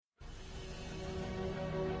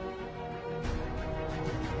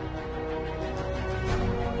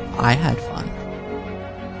I had fun.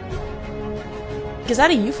 Is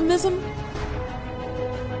that a euphemism?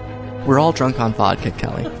 We're all drunk on vodka,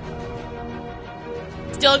 Kelly.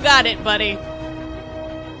 Still got it, buddy.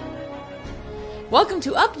 Welcome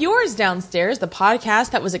to Up Yours Downstairs, the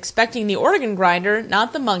podcast that was expecting the organ grinder,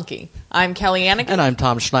 not the monkey. I'm Kelly Anakin. And I'm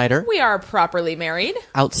Tom Schneider. We are properly married.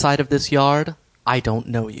 Outside of this yard, I don't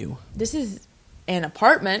know you. This is an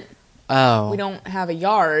apartment. Oh. We don't have a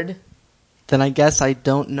yard. Then I guess I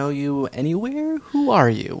don't know you anywhere? Who are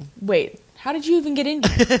you? Wait, how did you even get in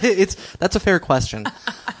here? That's a fair question.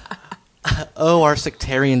 Oh, our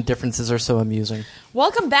sectarian differences are so amusing.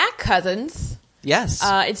 Welcome back, cousins. Yes.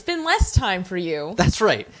 It's been less time for you. That's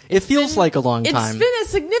right. It feels like a long time. It's been a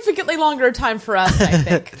significantly longer time for us, I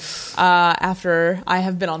think, after I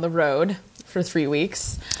have been on the road for 3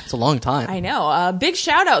 weeks. It's a long time. I know. Big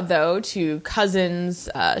shout out, though, to cousins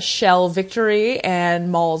Shell Victory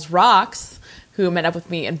and Malls Rocks, who met up with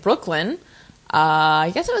me in Brooklyn.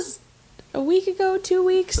 I guess it was a week ago, 2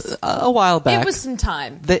 weeks? A while back. It was some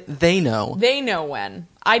time. They know. They know when.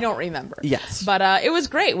 I don't remember. Yes. But it was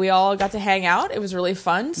great. We all got to hang out. It was really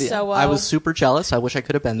fun. Yeah. So I was super jealous. I wish I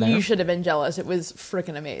could have been there. You should have been jealous. It was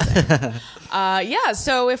freaking amazing. Yeah,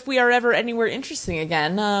 so if we are ever anywhere interesting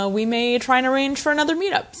again, we may try and arrange for another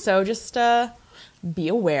meetup. So just be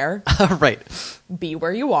aware. Right. Be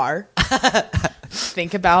where you are.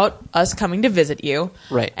 Think about us coming to visit you.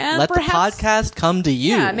 Right. And let perhaps, the podcast come to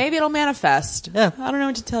you. Yeah, maybe it'll manifest. Yeah. I don't know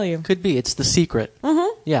what to tell you. Could be. It's the secret.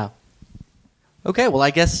 Mm-hmm. Yeah. Okay, well, I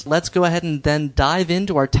guess let's go ahead and then dive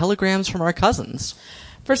into our telegrams from our cousins.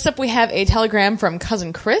 First up, we have a telegram from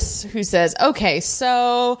cousin Chris, who says, okay,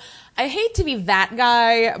 so I hate to be that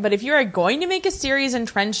guy, but if you're going to make a series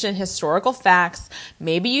entrenched in historical facts,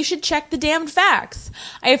 maybe you should check the damned facts.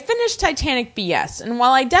 I have finished Titanic BS, and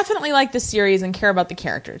while I definitely like the series and care about the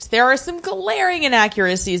characters, there are some glaring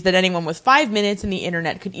inaccuracies that anyone with 5 minutes in the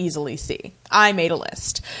internet could easily see. I made a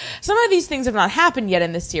list. Some of these things have not happened yet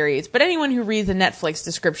in this series, but anyone who reads the Netflix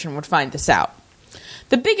description would find this out.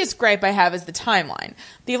 The biggest gripe I have is the timeline.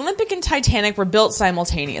 The Olympic and Titanic were built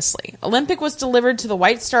simultaneously. Olympic was delivered to the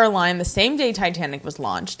White Star Line the same day Titanic was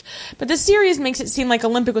launched, but the series makes it seem like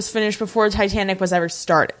Olympic was finished before Titanic was ever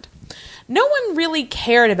started. No one really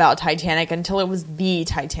cared about Titanic until it was the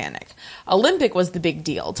Titanic. Olympic was the big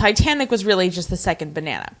deal. Titanic was really just the second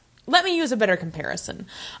banana. Let me use a better comparison.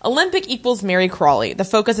 Olympic equals Mary Crawley, the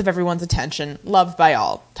focus of everyone's attention, loved by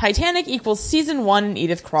all. Titanic equals Season 1 and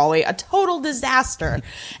Edith Crawley, a total disaster.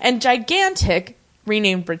 And Gigantic,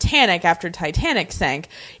 renamed Britannic after Titanic sank,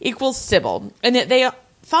 equals Sybil. And they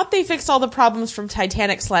thought they fixed all the problems from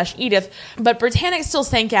Titanic/Edith, but Britannic still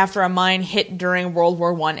sank after a mine hit during World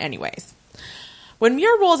War I anyways. When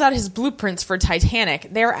Muir rolls out his blueprints for Titanic,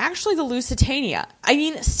 they are actually the Lusitania. I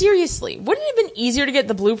mean, seriously, wouldn't it have been easier to get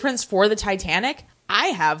the blueprints for the Titanic? I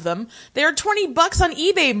have them. They are $20 on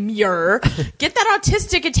eBay, Muir. Get that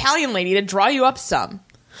autistic Italian lady to draw you up some.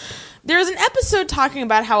 There is an episode talking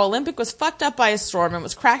about how Olympic was fucked up by a storm and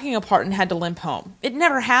was cracking apart and had to limp home. It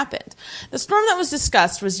never happened. The storm that was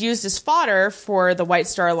discussed was used as fodder for the White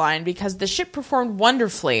Star Line because the ship performed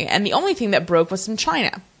wonderfully, and the only thing that broke was some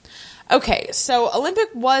china. Okay, so Olympic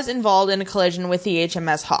was involved in a collision with the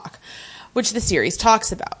HMS Hawk, which the series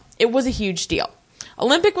talks about. It was a huge deal.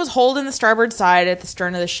 Olympic was holed in the starboard side at the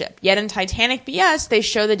stern of the ship, yet in Titanic BS, they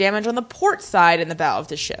show the damage on the port side and the bow of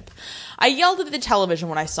the ship. I yelled at the television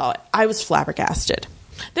when I saw it. I was flabbergasted.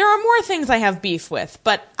 There are more things I have beef with,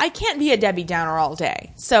 but I can't be a Debbie Downer all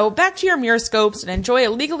day. So back to your Muirscopes and enjoy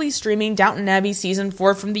illegally streaming Downton Abbey Season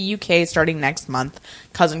 4 from the UK starting next month.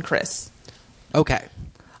 Cousin Chris. Okay.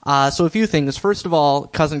 So a few things. First of all,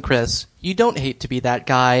 Cousin Chris, you don't hate to be that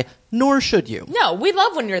guy, nor should you. No, we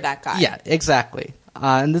love when you're that guy. Yeah, exactly.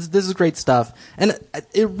 And this is great stuff. And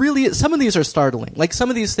it really, some of these are startling. Like some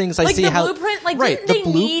of these things I see how... Like the blueprint? Like right,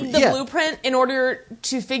 didn't they need the blueprint in order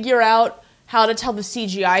to figure out how to tell the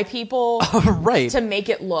CGI people right. to make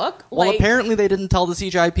it look? Well, like, apparently they didn't tell the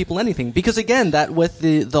CGI people anything. Because again, that with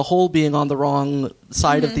the hole being on the wrong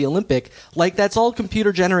side of the Olympic, like that's all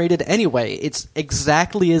computer generated anyway. It's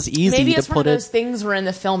exactly as easy maybe to it's put one of those things where in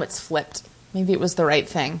the film it's flipped. Maybe it was the right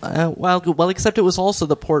thing. Well, except it was also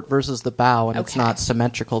the port versus the bow, and it's not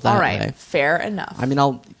symmetrical that all right, way. Fair enough. I mean,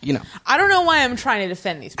 I don't know why I'm trying to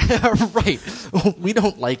defend these people. Right. We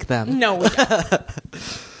don't like them. No, we don't.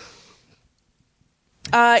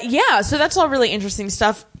 Yeah, so that's all really interesting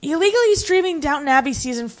stuff. Illegally streaming Downton Abbey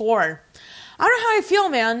Season 4. I don't know how I feel,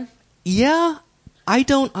 man. Yeah, I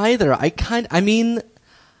don't either.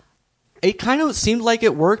 It kind of seemed like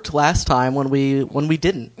it worked last time when we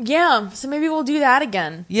didn't. Yeah, so maybe we'll do that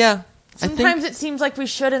again. Yeah. Sometimes it seems like we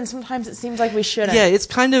should, and sometimes it seems like we shouldn't. Yeah, it's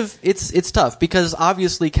kind of it's tough because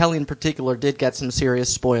obviously Kelly in particular did get some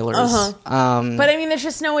serious spoilers. But I mean, there's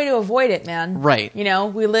just no way to avoid it, man. Right. You know,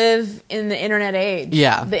 we live in the internet age.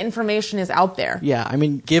 Yeah. The information is out there. Yeah, I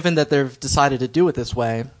mean, given that they've decided to do it this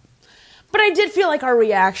way. But I did feel like our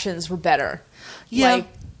reactions were better. Yeah. Like,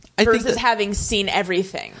 I versus think that, having seen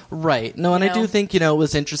everything. Right. No, and You I do know? think, it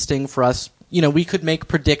was interesting for us. We could make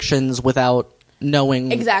predictions without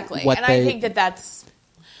knowing Exactly. what And I think that's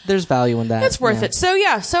there's value in that. It's worth yeah. it.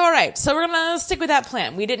 So all right. So we're going to stick with that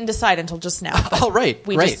plan. We didn't decide until just now. Oh, right.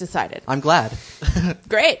 We Great. just decided. I'm glad.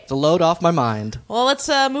 Great. To load off my mind. Well, let's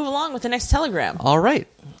move along with the next telegram. All right.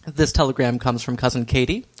 This telegram comes from cousin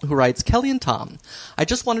Katie, who writes, Kelly and Tom, I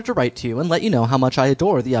just wanted to write to you and let you know how much I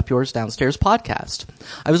adore the Up Yours Downstairs podcast.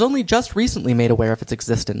 I was only just recently made aware of its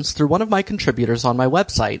existence through one of my contributors on my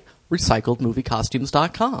website,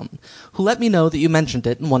 recycledmoviecostumes.com, who let me know that you mentioned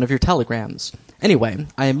it in one of your telegrams. Anyway,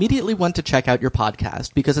 I immediately went to check out your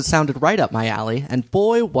podcast because it sounded right up my alley, and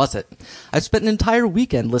boy, was it. I spent an entire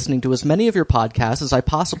weekend listening to as many of your podcasts as I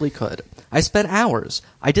possibly could. I spent hours.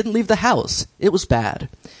 I didn't leave the house. It was bad.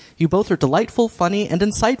 You both are delightful, funny, and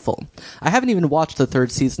insightful. I haven't even watched the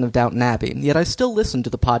third season of Downton Abbey, yet I still listen to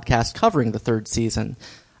the podcast covering the third season.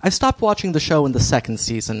 I stopped watching the show in the second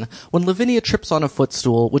season, when Lavinia trips on a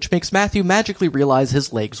footstool, which makes Matthew magically realize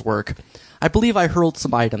his legs work. I believe I hurled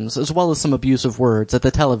some items, as well as some abusive words, at the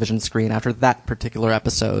television screen after that particular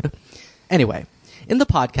episode. Anyway, in the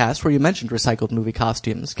podcast where you mentioned recycled movie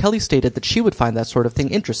costumes, Kelly stated that she would find that sort of thing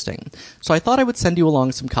interesting, so I thought I would send you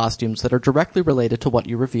along some costumes that are directly related to what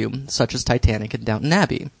you review, such as Titanic and Downton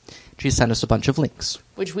Abbey. She sent us a bunch of links.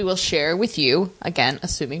 Which we will share with you, again,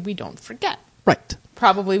 assuming we don't forget. Right.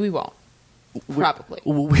 Probably we won't. Probably.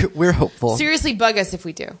 We're hopeful. Seriously, bug us if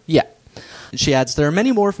we do. Yeah. She adds, there are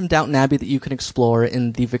many more from Downton Abbey that you can explore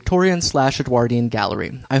in the Victorian/Edwardian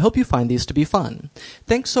gallery. I hope you find these to be fun.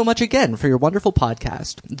 Thanks so much again for your wonderful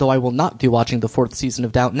podcast. Though I will not be watching the fourth season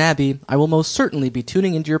of Downton Abbey, I will most certainly be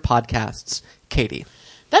tuning into your podcasts. Katie.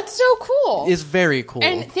 That's so cool. Is very cool.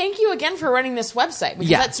 And thank you again for running this website, because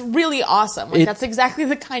Yeah. that's really awesome. Like, that's exactly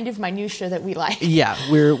the kind of minutia that we like. Yeah,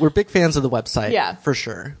 we're big fans of the website. Yeah. For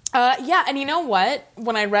sure. Yeah, and you know what?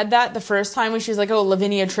 When I read that the first time, when she was like, oh,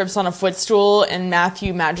 Lavinia trips on a footstool and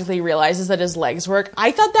Matthew magically realizes that his legs work,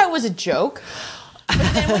 I thought that was a joke.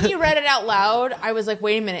 But then when you read it out loud, I was like,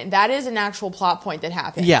 wait a minute, that is an actual plot point that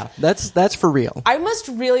happened. Yeah, that's for real. I must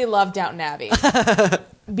really love Downton Abbey.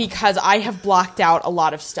 Because I have blocked out a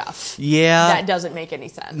lot of stuff. Yeah. That doesn't make any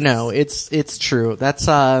sense. No, it's true. That's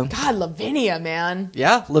God, Lavinia, man.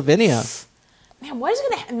 Yeah, Lavinia. Man, what is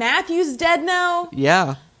gonna Matthew's dead now?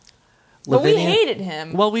 Yeah. But we Lavinia- hated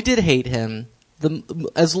him. Well, we did hate him. We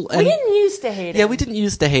didn't used to hate him. Yeah, we didn't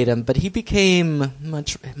used to hate him, but he became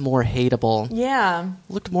much more hateable. Yeah.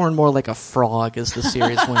 Looked more and more like a frog as the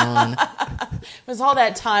series went on. It was all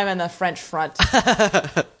that time on the French front.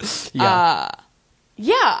 Yeah.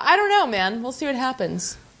 Yeah, I don't know, man. We'll see what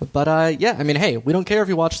happens. But yeah, I mean, hey, we don't care if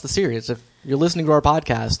you watch the series. If you're listening to our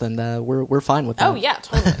podcast, then we're fine with that. Oh, yeah,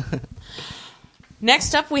 totally.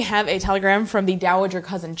 Next up, we have a telegram from the Dowager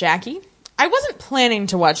cousin Jackie. I wasn't planning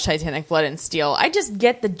to watch Titanic Blood and Steel. I just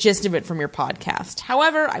get the gist of it from your podcast.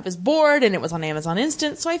 However, I was bored and it was on Amazon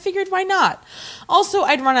Instant, so I figured why not? Also,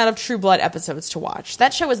 I'd run out of True Blood episodes to watch.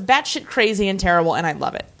 That show is batshit crazy and terrible, and I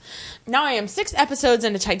love it. Now I am 6 episodes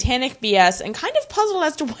into Titanic BS and kind of puzzled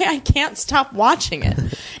as to why I can't stop watching it.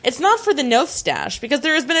 It's not for the Noth stash, because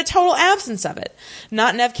there has been a total absence of it.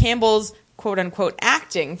 Not Nev Campbell's quote-unquote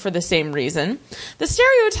acting for the same reason. The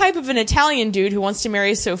stereotype of an Italian dude who wants to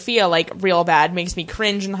marry Sophia like real bad makes me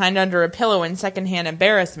cringe and hide under a pillow in secondhand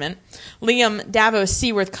embarrassment. Liam Davos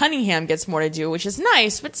Seaworth Cunningham gets more to do, which is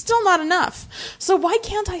nice, but still not enough. So why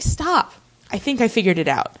can't I stop? I think I figured it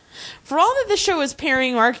out. For all that the show is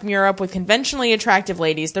pairing Mark Muir up with conventionally attractive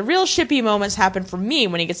ladies, the real shippy moments happen for me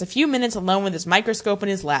when he gets a few minutes alone with his microscope in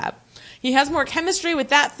his lab. He has more chemistry with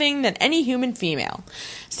that thing than any human female.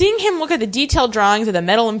 Seeing him look at the detailed drawings of the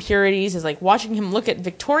metal impurities is like watching him look at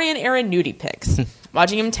Victorian-era nudie pics.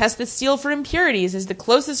 Watching him test the steel for impurities is the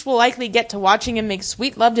closest we'll likely get to watching him make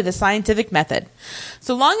sweet love to the scientific method.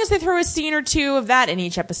 So long as they throw a scene or two of that in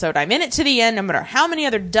each episode, I'm in it to the end, no matter how many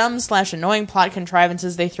other dumb/annoying plot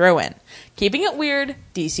contrivances they throw in. Keeping it weird,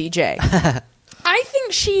 DCJ. I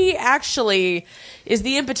think she actually is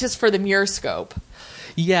the impetus for the Muir scope.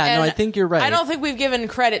 Yeah, no, I think you're right. I don't think we've given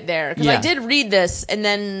credit there, because Yeah. I did read this, and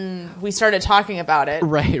then we started talking about it.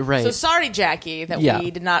 Right. So sorry, Jackie, that Yeah.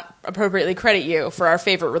 we did not appropriately credit you for our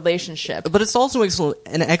favorite relationship. But it's also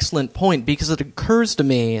an excellent point, because it occurs to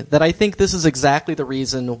me that I think this is exactly the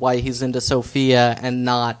reason why he's into Sophia and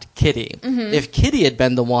not Kitty. Mm-hmm. If Kitty had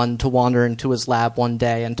been the one to wander into his lab one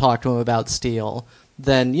day and talk to him about Steele,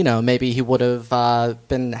 then, maybe he would have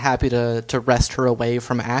been happy to wrest her away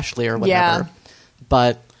from Ashley or whatever. Yeah.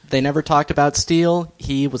 But they never talked about Steele.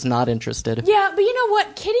 He was not interested. Yeah, but you know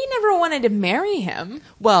what? Kitty never wanted to marry him.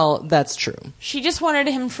 Well, that's true. She just wanted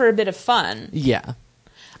him for a bit of fun. Yeah.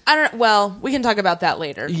 Well, we can talk about that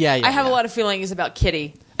later. Yeah, I have yeah. a lot of feelings about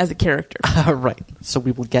Kitty as a character. Right. So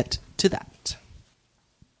we will get to that.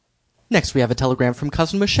 Next, we have a telegram from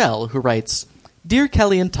Cousin Michelle, who writes, Dear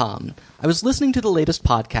Kelly and Tom, I was listening to the latest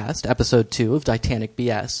podcast, episode 2 of Titanic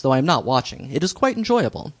BS, though I am not watching. It is quite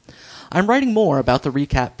enjoyable. I'm writing more about the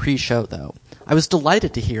recap pre-show, though. I was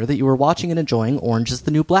delighted to hear that you were watching and enjoying Orange is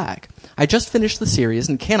the New Black. I just finished the series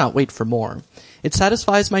and cannot wait for more. It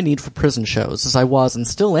satisfies my need for prison shows, as I was and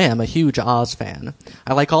still am a huge Oz fan.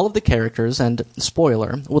 I like all of the characters, and,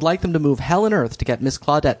 spoiler, would like them to move hell and earth to get Miss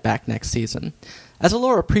Claudette back next season. As a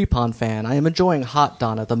Laura Prepon fan, I am enjoying Hot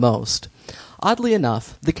Donna the most. Oddly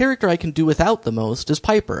enough, the character I can do without the most is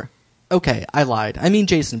Piper. Okay, I lied. I mean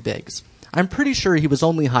Jason Biggs. I'm pretty sure he was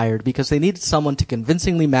only hired because they needed someone to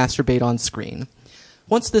convincingly masturbate on screen.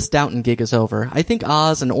 Once this Downton gig is over, I think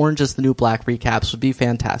Oz and Orange is the New Black recaps would be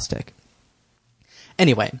fantastic.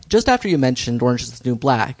 Anyway, just after you mentioned Orange is the New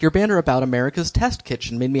Black, your banter about America's Test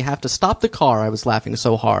Kitchen made me have to stop the car. I was laughing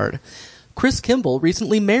so hard. Chris Kimball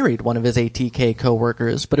recently married one of his ATK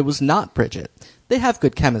co-workers, but it was not Bridget. They have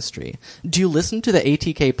good chemistry. Do you listen to the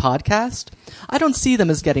ATK podcast? I don't see them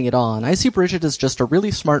as getting it on. I see Bridget as just a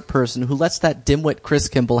really smart person who lets that dimwit Chris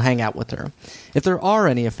Kimball hang out with her. If there are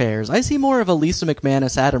any affairs, I see more of a Lisa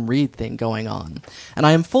McManus Adam Reed thing going on. And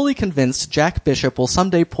I am fully convinced Jack Bishop will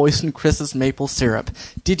someday poison Chris's maple syrup.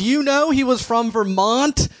 Did you know he was from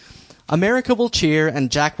Vermont? America will cheer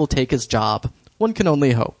and Jack will take his job. One can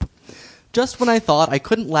only hope. Just when I thought I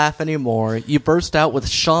couldn't laugh anymore, you burst out with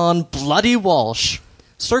Sean Bloody Walsh.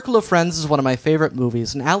 Circle of Friends is one of my favorite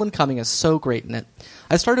movies, and Alan Cumming is so great in it.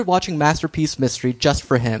 I started watching Masterpiece Mystery just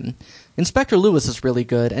for him. Inspector Lewis is really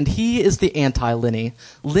good, and he is the anti-Linny.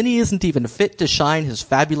 Linny isn't even fit to shine his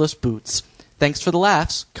fabulous boots. Thanks for the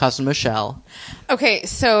laughs, Cousin Michelle. Okay,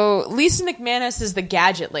 so Lisa McManus is the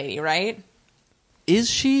gadget lady, right? Is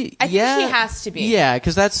she? I think she has to be. Yeah,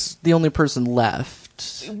 because that's the only person left.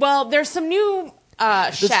 Well, there's some new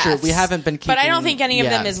chefs. That's true. We haven't been But I don't keeping- think any of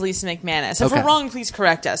them yeah. is Lisa McManus. If Okay. we're wrong, please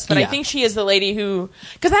correct us. But I Yeah. think she is the lady who...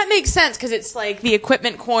 Because that makes sense, because it's like the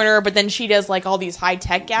equipment corner, but then she does like all these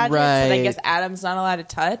high-tech gadgets that I Right. guess Adam's not allowed to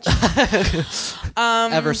touch.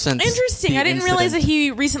 Ever since Interesting. the I didn't realize that incident. he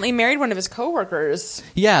recently married one of his coworkers.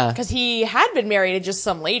 Yeah. Because he had been married to just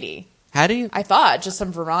some lady. Had he? I thought, just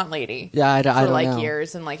some Vermont lady. Yeah, I for don't like know.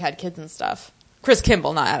 years and like had kids and stuff. Chris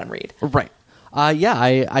Kimball, not Adam Reed. Right. Yeah,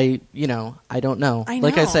 I don't know. I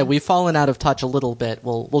Like I know. said, we've fallen out of touch a little bit.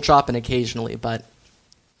 We'll drop in occasionally, but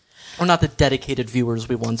we're not the dedicated viewers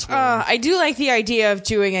we once were. I do like the idea of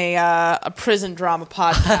doing a prison drama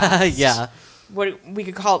podcast. Yeah. What we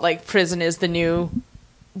could call it, like Prison is the New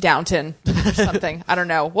Downton or something. I don't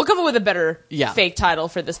know. We'll come up with a better Yeah. fake title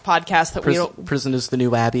for this podcast that we don't. Prison is the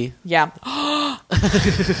new Abbey. Yeah.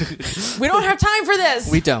 We don't have time for this.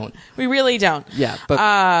 We don't. We really don't. Yeah,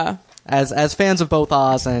 but as fans of both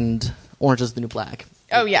Oz and Orange is the New Black.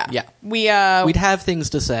 Oh yeah. Yeah. We'd We'd have things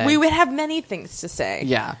to say. we would have many things to say.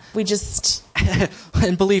 Yeah. We just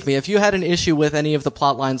And believe me, if you had an issue with any of the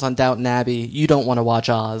plot lines on Downton Abbey, you don't want to watch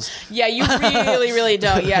Oz. Yeah, you really, really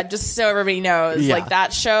don't. Yeah, just so everybody knows. Yeah. Like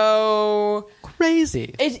that show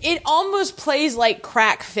Crazy. it almost plays like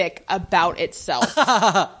crack fic about itself.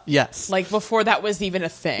 Yes. Like before that was even a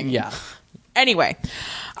thing. Yeah. Anyway,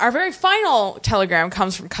 our very final telegram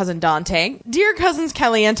comes from Cousin Dante. Dear Cousins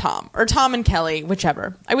Kelly and Tom, or Tom and Kelly,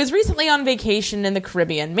 whichever. I was recently on vacation in the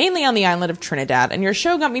Caribbean, mainly on the island of Trinidad, and your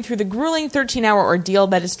show got me through the grueling 13-hour ordeal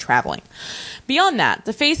that is traveling. Beyond that,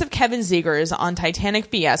 the face of Kevin Zegers on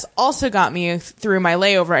Titanic BS also got me through my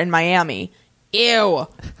layover in Miami. Ew.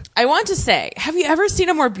 I want to say, have you ever seen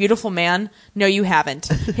a more beautiful man? No, you haven't.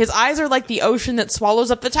 His eyes are like the ocean that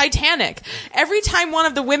swallows up the Titanic. Every time one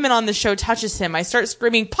of the women on the show touches him, I start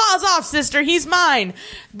screaming, "Paws off, sister, he's mine!"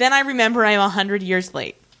 Then I remember I'm 100 years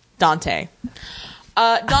late. Dante.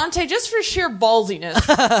 Dante, just for sheer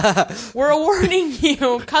ballsiness, we're awarding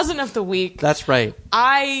you Cousin of the Week. That's right.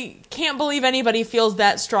 I can't believe anybody feels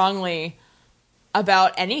that strongly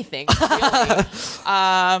about anything, really.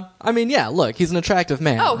 I mean, yeah, look, he's an attractive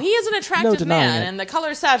man. Oh, he is an attractive denying man, it. and the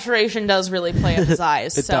color saturation does really play up his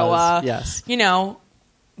eyes. It so, does, yes. you know,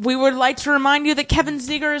 we would like to remind you that Kevin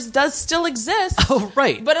Zegers does still exist. Oh,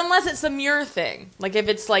 right. But unless it's a Muir thing. Like, if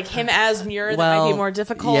it's like him as Muir, that well, might be more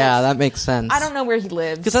difficult. Yeah, that makes sense. I don't know where he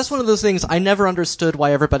lives. Because that's one of those things, I never understood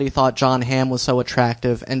why everybody thought John Hamm was so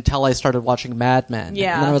attractive until I started watching Mad Men.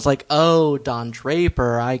 Yeah. And then I was like, oh, Don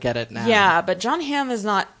Draper, I get it now. Yeah, but John Hamm is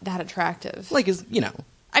not that attractive. Like, is you know.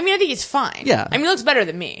 I mean, I think he's fine. Yeah. I mean, he looks better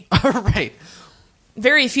than me. Right.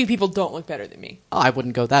 Very few people don't look better than me. Oh, I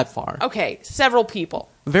wouldn't go that far. Okay, several people.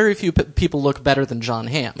 Very few people look better than John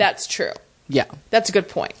Hamm. That's true. Yeah. That's a good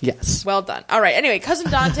point. Yes. Well done. All right. Anyway, Cousin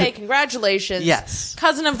Dante, congratulations. Yes.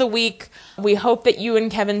 Cousin of the week. We hope that you and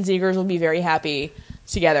Kevin Zegers will be very happy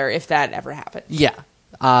together if that ever happens.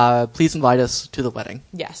 Yeah. Please invite us to the wedding.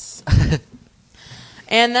 Yes.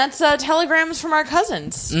 And that's telegrams from our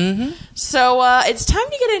cousins. Mm-hmm. So it's time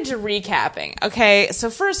to get into recapping. Okay, so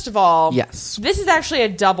first of all, Yes. This is actually a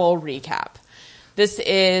double recap. This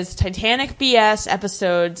is Titanic BS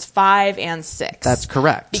episodes 5 and 6. That's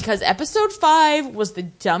correct. Because episode 5 was the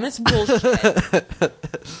dumbest bullshit.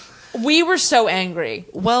 We were so angry.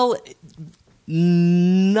 Well,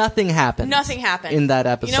 nothing happened. Nothing happened in that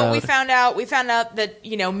episode. You know what we found out? We found out that,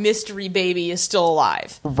 Mystery Baby is still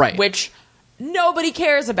alive. Right. Which nobody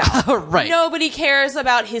cares about. Right. Nobody cares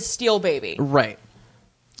about his steel baby. Right.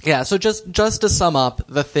 Yeah, so just to sum up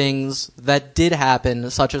the things that did happen,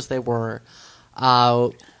 such as they were,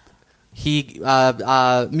 Muir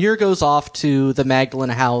goes off to the Magdalene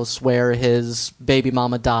house where his baby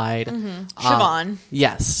mama died. Siobhan.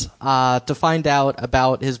 Yes. To find out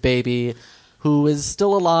about his baby, who is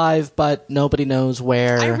still alive, but nobody knows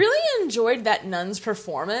where. I really enjoyed that nun's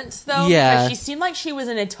performance, though. Yeah. Because she seemed like she was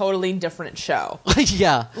in a totally different show.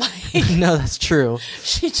 Yeah. No, that's true.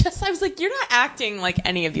 I was like, you're not acting like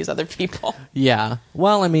any of these other people. Yeah.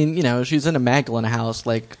 Well, I mean, she's in a Magdalene house,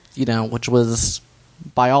 which was,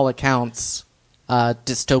 by all accounts,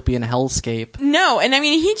 dystopian hellscape. No, and I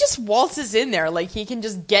mean, he just waltzes in there like he can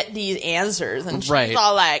just get these answers. And she's Right.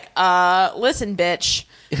 all like, listen, bitch,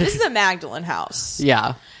 this is a Magdalene house.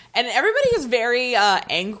 Yeah. And everybody is very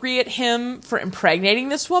angry at him for impregnating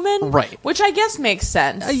this woman. Right. Which I guess makes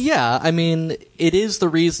sense. Yeah, I mean, it is the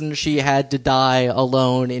reason she had to die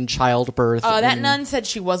alone in childbirth. That nun said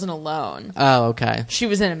she wasn't alone. Oh, okay. She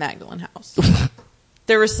was in a Magdalene house.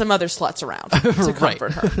 There were some other sluts around to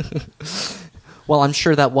comfort her. Well, I'm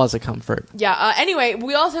sure that was a comfort. Yeah, anyway,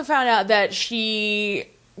 we also found out that she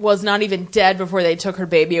was not even dead before they took her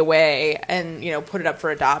baby away and, put it up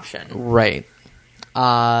for adoption. Right.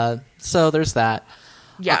 So there's that.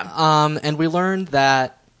 Yeah. And we learned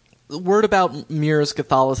that word about Muir's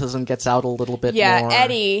Catholicism gets out a little bit more. Yeah,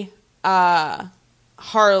 Eddie,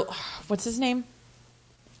 what's his name?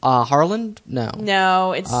 Harland? No.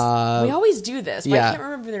 No, it's, we always do this, but yeah. I can't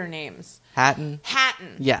remember their names. Hatton?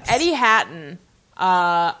 Hatton. Yes. Eddie Hatton,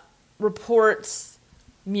 reports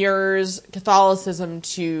Muir's Catholicism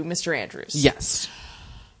to Mr. Andrews. Yes.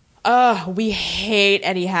 We hate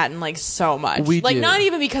Eddie Hatton, so much. We do. Not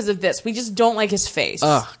even because of this. We just don't like his face.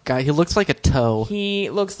 Ugh, guy, he looks like a toe. He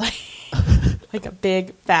looks like like a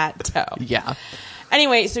big, fat toe. Yeah.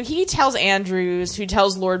 Anyway, so he tells Andrews, who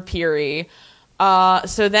tells Lord Peary.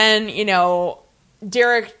 So then,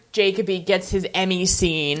 Derek Jacobi gets his Emmy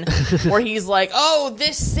scene where he's like, oh,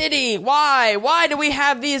 this city, why? Why do we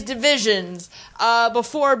have these divisions?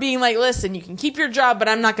 Before being like, listen, you can keep your job, but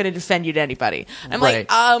I'm not going to defend you to anybody. I'm Right.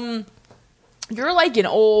 like, you're like an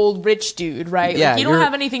old rich dude, right? Yeah, you don't you're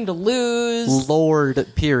have anything to lose. Lord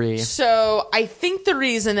Peary. So I think the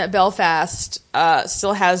reason that Belfast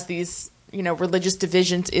still has these, religious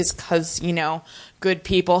divisions is because, good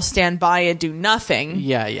people stand by and do nothing.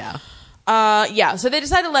 Yeah, yeah. So they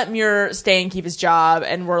decided to let Muir stay and keep his job,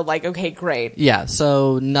 and we're like, okay, great. Yeah,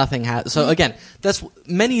 so nothing has. So again, that's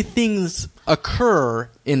many things occur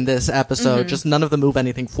in this episode, just none of them move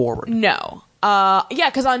anything forward. No.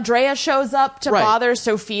 Because Andrea shows up to Right. bother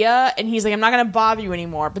Sophia, and he's like, I'm not going to bother you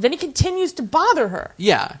anymore. But then he continues to bother her.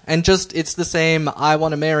 Yeah, and it's the same, I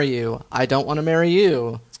want to marry you, I don't want to marry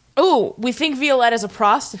you. Ooh, we think Violetta's a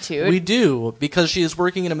prostitute. We do, because she is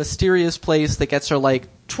working in a mysterious place that gets her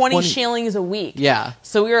 20 shillings a week. Yeah.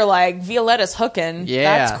 So we were like, Violetta's hooking.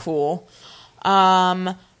 Yeah. That's cool.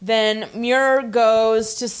 Then Muir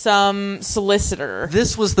goes to some solicitor.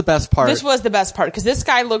 This was the best part. This was the best part, because this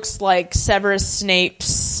guy looks like Severus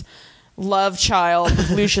Snape's love child with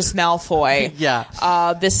Lucius Malfoy.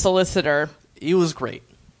 Yeah. This solicitor. He was great.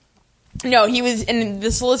 No, he was, and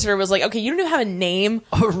the solicitor was like, okay, you don't even have a name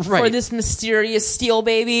Right. for this mysterious steel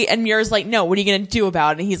baby. And Muir's like, no, what are you going to do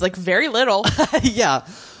about it? And he's like, very little. Yeah.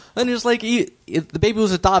 And it's like, the baby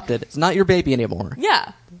was adopted. It's not your baby anymore.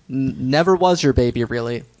 Yeah. Never was your baby,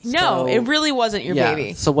 really. No, So, it really wasn't your yeah.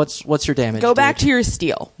 baby. So what's your damage? Go back dude? to your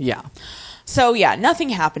steel. Yeah. So yeah, nothing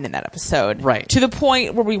happened in that episode. Right. To the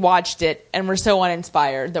point where we watched it and we're so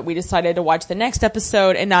uninspired that we decided to watch the next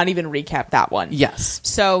episode and not even recap that one. Yes.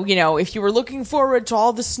 So, if you were looking forward to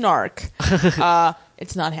all the snark,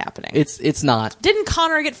 it's not happening. It's not. Didn't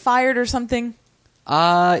Connor get fired or something?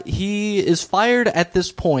 He is fired at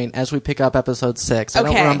this point as we pick up episode 6. I don't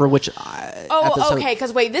Okay. remember which Oh, episode. okay,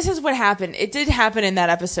 because wait, this is what happened. It did happen in that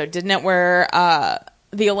episode, didn't it, where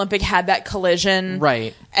the Olympic had that collision?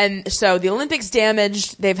 Right. And so the Olympic's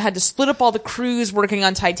damaged. They've had to split up all the crews working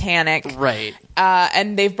on Titanic. Right.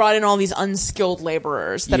 And they've brought in all these unskilled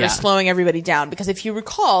laborers that Yeah. are slowing everybody down. Because if you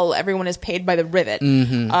recall, everyone is paid by the rivet.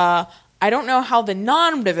 Mm-hmm. I don't know how the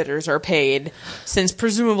non-riveters are paid, since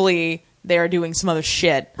presumably they are doing some other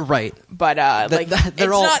shit. Right. But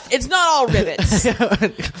it's not all rivets.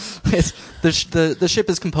 The ship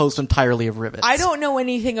is composed entirely of rivets. I don't know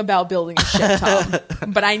anything about building a ship, Tom,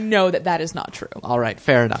 but I know that is not true. All right,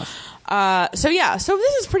 fair enough. So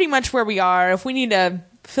this is pretty much where we are. If we need to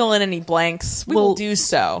fill in any blanks, we will do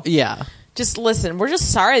so. Yeah. Just listen. We're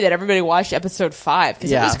just sorry that everybody watched episode 5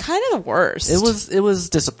 because it was kind of the worst. It was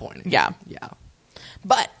disappointing. Yeah. Yeah.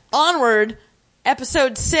 But onward,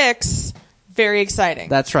 episode 6, very exciting.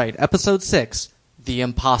 That's right. Episode 6, The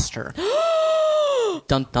Imposter.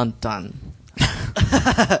 Dun dun dun.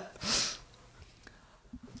 I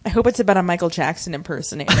hope it's about a Michael Jackson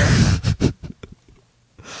impersonator.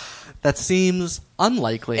 That seems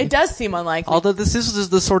unlikely. It does seem unlikely. Although this is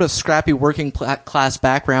the sort of scrappy working class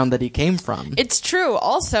background that he came from. It's true.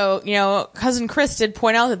 Also, Cousin Chris did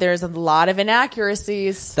point out that there's a lot of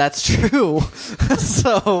inaccuracies. That's true.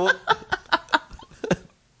 So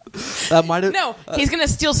that might have. No, he's going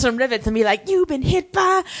to steal some rivets and be like, you've been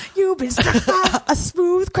struck by a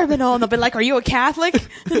smooth criminal. And they'll be like, are you a Catholic?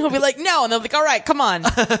 And he'll be like, no. And they'll be like, all right, come on.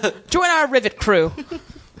 Join our rivet crew.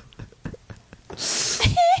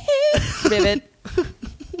 Rivet.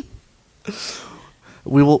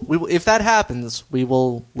 We will. If that happens, we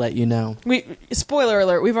will let you know. Spoiler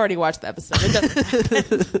alert, we've already watched the episode. It doesn't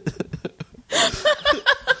happen.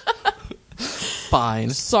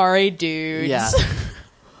 Fine. Sorry, dudes. Yeah.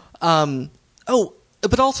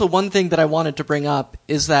 But also one thing that I wanted to bring up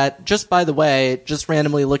is that, just by the way, just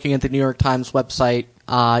randomly looking at the New York Times website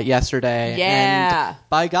yesterday. Yeah. And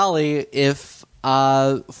by golly, if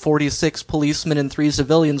 46 policemen and 3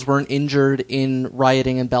 civilians weren't injured in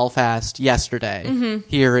rioting in Belfast yesterday,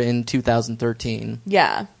 here in 2013.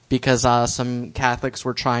 Yeah. Because some Catholics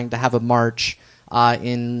were trying to have a march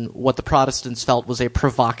in what the Protestants felt was a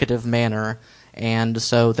provocative manner. And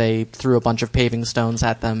so they threw a bunch of paving stones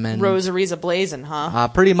at them. And rosaries ablazing, huh?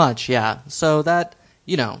 pretty much, yeah. So that,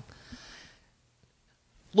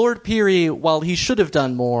 Lord Peary, while he should have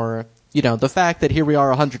done more, the fact that here we are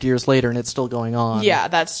 100 years later and it's still going on. Yeah,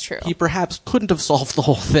 that's true. He perhaps couldn't have solved the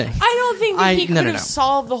whole thing. I don't think that he could have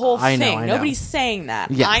solved the whole I thing. know. Nobody's saying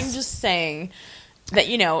that. Yes. I'm just saying that,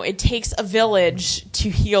 it takes a village to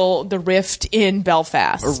heal the rift in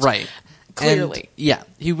Belfast. Right. Clearly. And,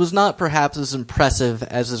 he was not perhaps as impressive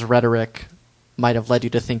as his rhetoric might have led you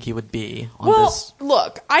to think he would be on this.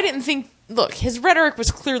 Look, his rhetoric was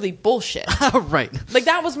clearly bullshit. Right. Like,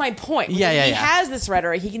 that was my point. Yeah. He has this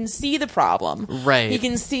rhetoric. He can see the problem. Right. He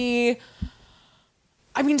can see...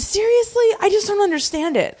 I mean, seriously? I just don't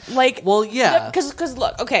understand it. Like... Well, yeah. Because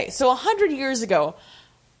look, okay, so 100 years ago,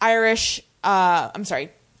 Protestants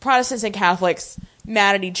and Catholics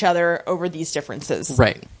mad at each other over these differences.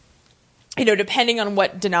 Right. Depending on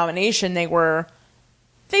what denomination they were,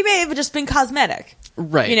 they may have just been cosmetic.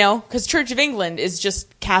 Right. Because Church of England is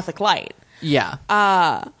just Catholic light. Yeah.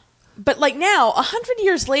 But like now, 100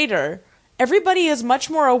 years later, everybody is much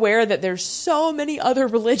more aware that there's so many other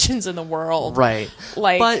religions in the world. Right.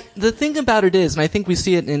 But the thing about it is, and I think we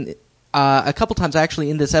see it in a couple times actually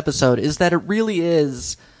in this episode, is that it really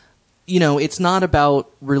is, it's not about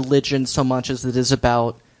religion so much as it is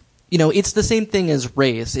about, it's the same thing as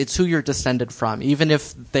race. It's who you're descended from, even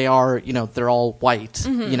if they are, they're all white,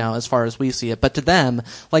 as far as we see it. But to them,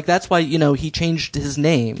 like, that's why, he changed his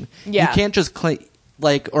name. Yeah. You can't just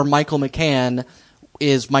or Michael McCann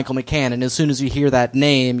is Michael McCann, and as soon as you hear that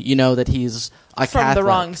name, you know that he's a from Catholic. the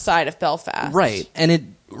wrong side of Belfast. Right. And it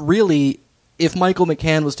really, if Michael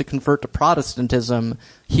McCann was to convert to Protestantism,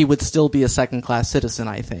 he would still be a second-class citizen,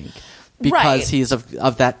 I think. because Right. he's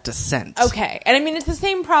of that descent. Okay. And I mean, it's the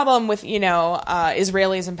same problem with,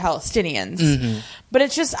 Israelis and Palestinians. But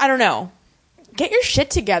it's just, I don't know. Get your shit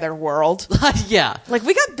together, world. Yeah. Like,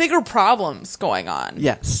 we got bigger problems going on.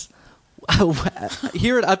 Yes.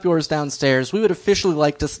 Here at Up Yours Downstairs, we would officially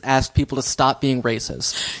like to ask people to stop being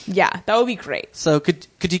racist. Yeah, that would be great. So could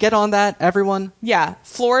you get on that, everyone? Yeah.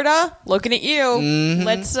 Florida, looking at you.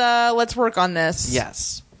 Let's work on this.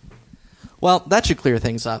 Yes. Well, that should clear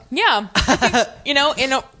things up. Yeah. I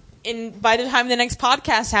think, by the time the next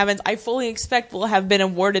podcast happens, I fully expect we'll have been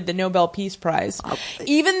awarded the Nobel Peace Prize.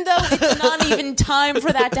 Even though it's not even time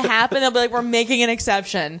for that to happen, they'll be like, we're making an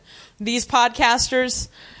exception. These podcasters,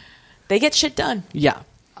 they get shit done. Yeah.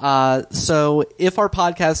 So if our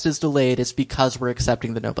podcast is delayed, it's because we're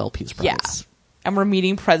accepting the Nobel Peace Prize. Yeah. And we're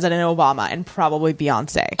meeting President Obama and probably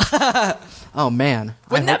Beyonce. Oh, man.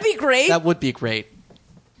 Wouldn't that be great? That would be great.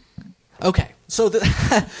 Okay. So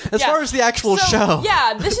as far as the actual show.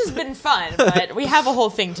 Yeah, this has been fun, but we have a whole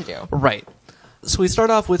thing to do. Right. So we start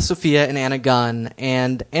off with Sophia and Anna Gunn,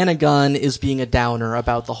 and Anna Gunn is being a downer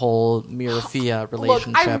about the whole Mira-Fia relationship.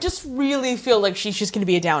 Look, I just really feel like she's just going to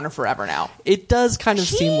be a downer forever now. It does kind of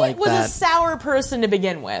seem like that. She was a sour person to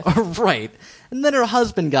begin with. Right. And then her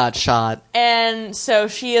husband got shot. And so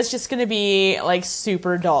she is just going to be, like,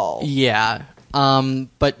 super dull. Yeah.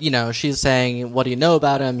 But, she's saying, what do you know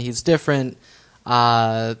about him? He's different.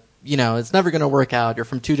 It's never going to work out. You're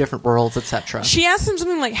from two different worlds, etc. She asked him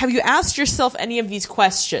something like, have you asked yourself any of these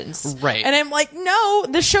questions? Right. And I'm like, no,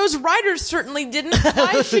 the show's writers certainly didn't.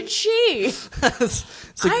 Why should she? At this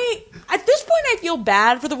point, I feel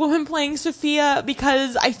bad for the woman playing Sophia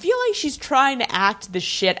because I feel like she's trying to act the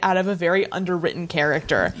shit out of a very underwritten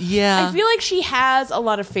character. Yeah. I feel like she has a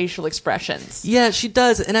lot of facial expressions. Yeah, she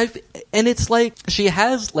does. And it's like she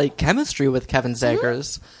has like chemistry with Kevin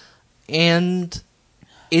Zegers. And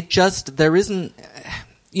it just, there isn't,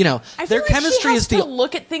 I their feel chemistry like she is has to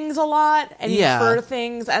look at things a lot and refer to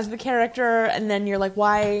things as the character, and then you're like,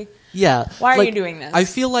 why? Yeah. Why are you doing this? I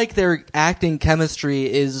feel like their acting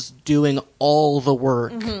chemistry is doing all the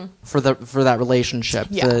work for that relationship.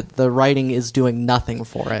 Yeah. The writing is doing nothing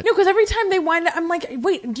for it. No, because every time they wind up, I'm like,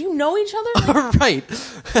 wait, do you know each other? Right.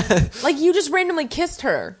 Like, you just randomly kissed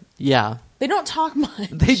her. Yeah. They don't talk much.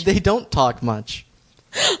 They don't talk much.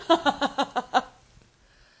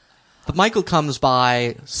 But Michael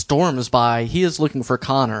storms by. He is looking for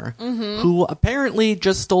Connor, who apparently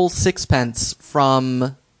just stole sixpence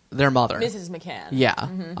from their mother. Mrs. McCann. Yeah.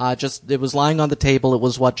 It was lying on the table. It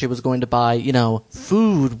was what she was going to buy,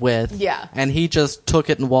 food with. Yeah. And he just took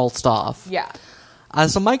it and waltzed off. Yeah.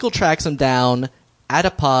 So Michael tracks him down at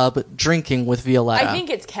a pub drinking with Violetta. I think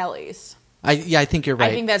it's Kelly's. I think you're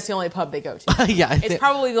right. I think that's the only pub they go to. Yeah. It's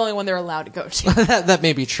probably the only one they're allowed to go to. that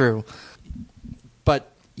may be true.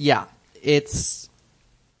 But yeah, it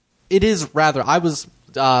is rather, I was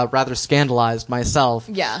rather scandalized myself.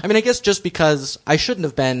 Yeah. I mean, I guess just because I shouldn't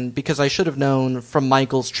have been, because I should have known from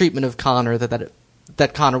Michael's treatment of Connor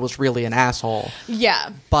that Connor was really an asshole. Yeah.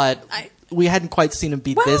 But we hadn't quite seen him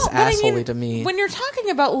be this assholey to me. When you're talking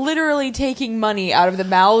about literally taking money out of the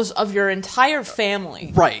mouths of your entire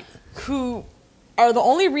family. Right. Who are the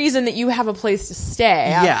only reason that you have a place to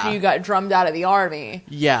stay after you got drummed out of the army.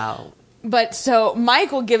 Yeah. But so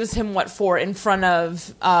Michael gives him what for in front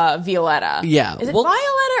of Violetta. Yeah. Is it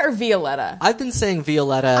Violetta or Violetta? I've been saying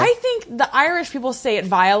Violetta. I think the Irish people say it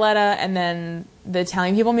Violetta, and then the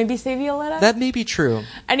Italian people maybe say Violetta. That may be true.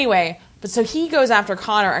 Anyway, but so he goes after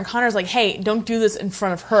Connor, and Connor's like, hey, don't do this in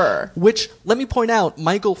front of her. Which, let me point out,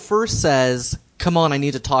 Michael first says, come on, I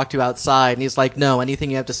need to talk to you outside. And he's like, no,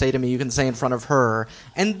 anything you have to say to me, you can say in front of her.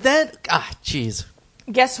 And then, jeez.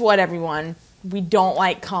 Guess what, everyone? We don't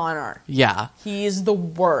like Connor. Yeah. He's the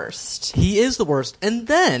worst. He is the worst. And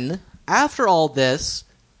then, after all this,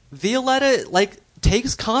 Violetta,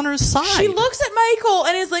 takes Connor's side. She looks at Michael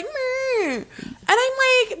and is like, meh. And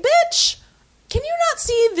I'm like, bitch, can you not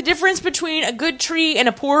see the difference between a good tree and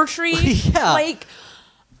a poor tree? Yeah.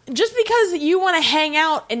 Just because you want to hang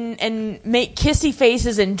out and make kissy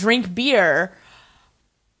faces and drink beer.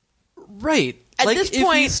 Right. At this if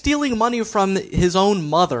point, he's stealing money from his own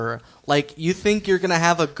mother, you think you're going to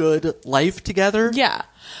have a good life together? Yeah.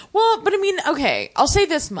 Well, but I mean, okay, I'll say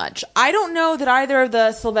this much. I don't know that either of the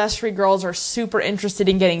Silvestri girls are super interested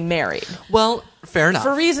in getting married. Well, fair enough.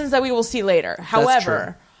 For reasons that we will see later.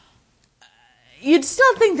 However, you'd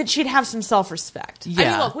still think that she'd have some self-respect. Yeah.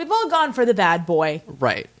 I mean, look, we've all gone for the bad boy.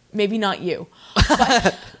 Right. Maybe not you.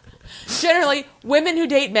 But generally, women who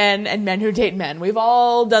date men and men who date men. We've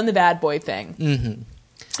all done the bad boy thing.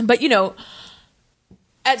 Mm-hmm. But,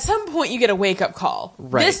 at some point you get a wake-up call.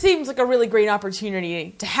 Right. This seems like a really great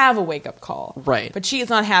opportunity to have a wake-up call. Right. But she is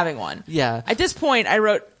not having one. Yeah. At this point, I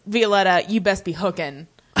wrote, Violetta, you best be hooking.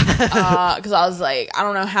 Because I was like, I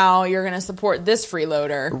don't know how you're going to support this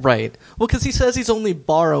freeloader. Right. Well, because he says he's only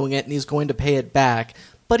borrowing it and he's going to pay it back,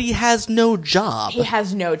 but he has no job. He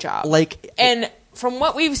has no job. And from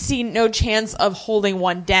what we've seen, no chance of holding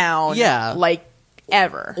one down. Yeah.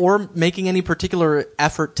 Ever. Or making any particular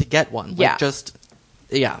effort to get one. Yeah.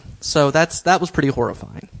 So that was pretty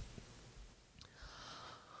horrifying.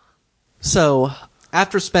 So,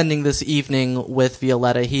 after spending this evening with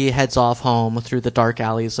Violetta, he heads off home through the dark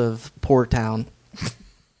alleys of Poor Town.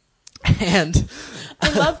 And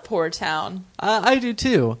I love Poor Town. I do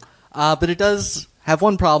too. But it does have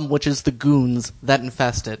one problem, which is the goons that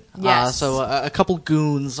infest it. Yes. So a couple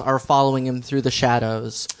goons are following him through the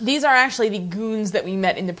shadows. These are actually the goons that we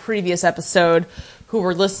met in the previous episode who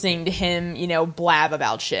were listening to him, blab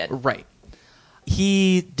about shit. Right.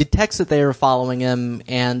 He detects that they are following him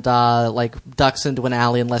and, ducks into an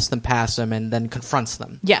alley and lets them pass him and then confronts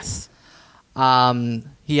them. Yes.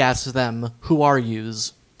 He asks them, "Who are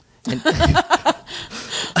yous?" And,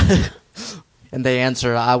 and they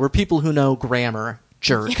answer, "We're people who know grammar,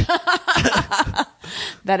 jerk."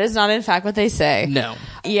 That is not, in fact, what they say. No.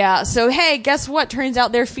 Yeah, so hey, guess what? Turns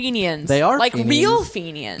out they're Fenians. They are Like Fenians. real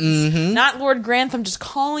Fenians. Mm-hmm. Not Lord Grantham just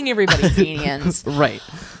calling everybody Fenians. Right.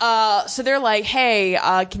 So they're like, hey,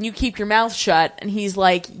 can you keep your mouth shut? And he's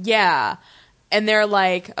like, yeah. And they're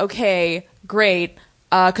like, okay, great,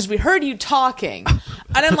 because we heard you talking.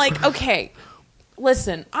 And I'm like, okay,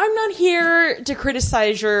 listen, I'm not here to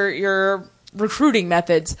criticize your recruiting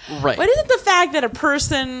methods. Right. But isn't the fact that a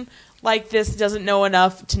person like this doesn't know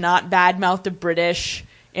enough to not badmouth the British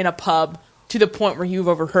in a pub to the point where you've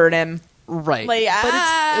overheard him? Right. Like,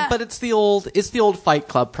 But it's the old Fight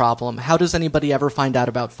Club problem. How does anybody ever find out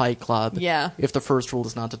about Fight Club? Yeah. If the first rule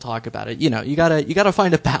is not to talk about it. You gotta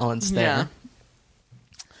find a balance there. Yeah.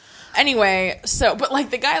 Anyway,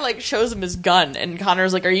 but the guy shows him his gun, and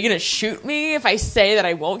Connor's like, "Are you gonna shoot me if I say that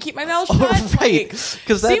I won't keep my mouth shut?" Right.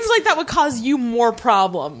 Because seems like that would cause you more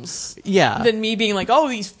problems. Yeah. Than me being like, "Oh,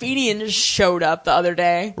 these Fenians showed up the other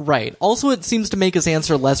day." Right. Also, it seems to make his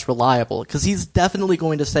answer less reliable, because he's definitely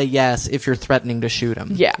going to say yes if you're threatening to shoot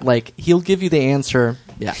him. Yeah. He'll give you the answer.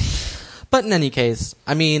 Yeah. But in any case,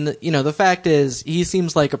 I mean, the fact is, he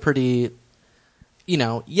seems like a pretty...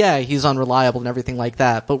 he's unreliable and everything like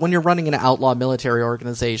that, but when you're running an outlaw military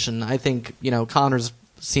organization, I think, Connors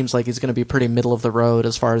seems like he's going to be pretty middle of the road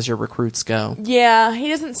as far as your recruits go. Yeah, he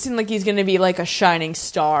doesn't seem like he's going to be a shining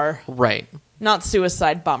star. Right. Not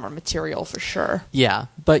suicide bomber material for sure. Yeah,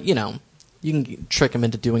 but, you can trick him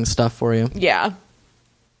into doing stuff for you. Yeah.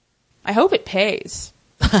 I hope it pays.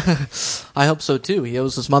 I hope so, too. He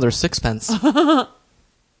owes his mother sixpence.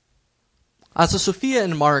 So Sophia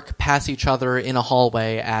and Mark pass each other in a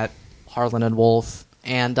hallway at Harlan and Wolf,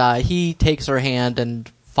 and he takes her hand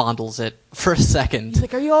and fondles it for a second. He's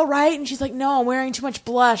like, "Are you all right?" And she's like, "No, I'm wearing too much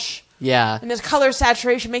blush." Yeah. And this color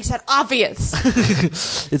saturation makes that obvious.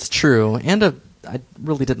 It's true. And I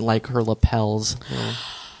really didn't like her lapels.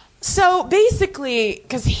 So basically,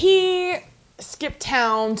 because he skipped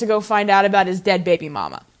town to go find out about his dead baby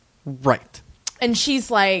mama. Right. And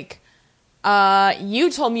she's like,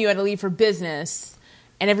 you told me you had to leave for business,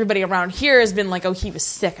 and everybody around here has been like, "Oh, he was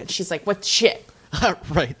sick." And she's like, "What shit?"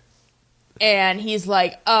 Right. And he's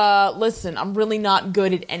like, listen, I'm really not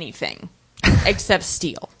good at anything except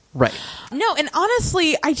steal. Right. No, and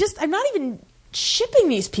honestly, I'm not even shipping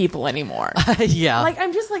these people anymore. Yeah.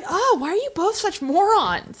 I'm just like, oh, why are you both such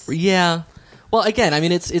morons? Yeah. Well, again, I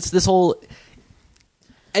mean, it's this whole...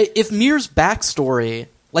 If Mir's backstory...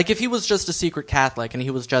 if he was just a secret Catholic and he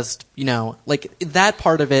was just, that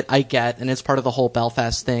part of it I get, and it's part of the whole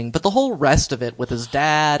Belfast thing, but the whole rest of it with his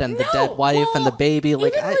dad and the dead wife and the baby, even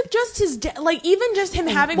with just his dad, even just him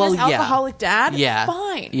having this alcoholic dad, yeah,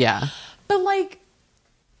 fine. Yeah. But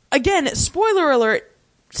again, spoiler alert,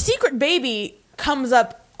 secret baby comes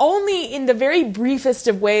up only in the very briefest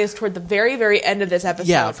of ways toward the very, very end of this episode.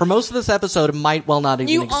 Yeah, for most of this episode, it might well not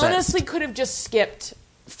even exist. You honestly could have just skipped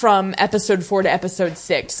from episode 4 to episode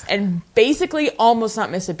 6 and basically almost not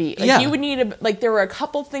miss a beat. You would need there were a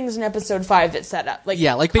couple things in episode 5 that set up.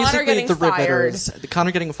 Connor basically the Riveters,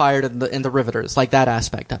 Connor getting fired and the Riveters, that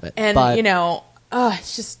aspect of it. And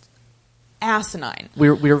it's just asinine.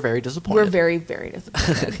 We're very disappointed. We're very, very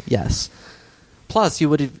disappointed. Yes. Plus, you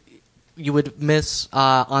would miss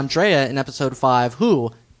Andrea in episode 5,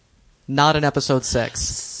 who not in episode 6.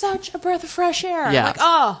 Such a breath of fresh air.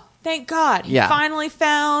 Yeah. Thank God. He Yeah. finally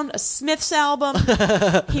found a Smiths album.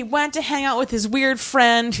 He went to hang out with his weird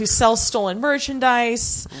friend who sells stolen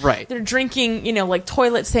merchandise. Right. They're drinking, like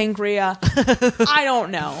toilet sangria. I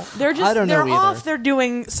don't know. They're just, I don't know they're either. off. They're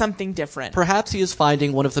doing something different. Perhaps he is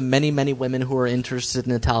finding one of the many, many women who are interested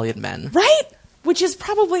in Italian men. Right? Which is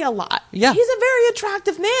probably a lot. Yeah. He's a very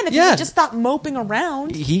attractive man if he Yeah. would just stop moping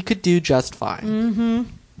around. He could do just fine. Mm-hmm.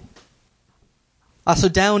 So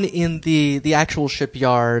down in the actual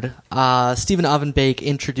shipyard, Stephen Ovenbake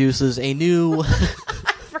introduces a new... I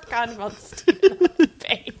forgot about Stephen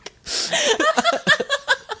Bake.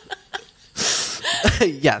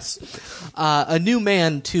 Yes. A new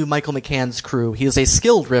man to Michael McCann's crew. He is a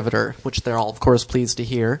skilled riveter, which they're all, of course, pleased to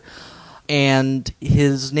hear. And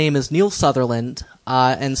his name is Neil Sutherland.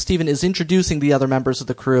 And Stephen is introducing the other members of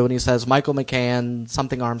the crew, and he says, Michael McCann,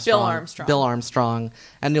 something Armstrong. Bill Armstrong.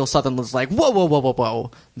 And Neil Sutherland's like, whoa, whoa, whoa, whoa,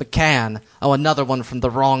 whoa. McCann. Oh, another one from the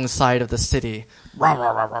wrong side of the city. Rah,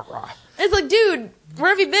 rah, rah, rah, rah. It's like, dude,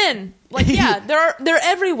 where have you been? Like, yeah, they're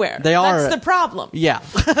everywhere. They are. That's the problem. Yeah.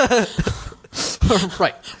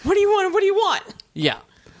 Right. What do you want? What do you want? Yeah.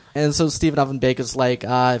 And so Stephen Ovenbake is like,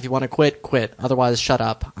 if you want to quit, quit. Otherwise, shut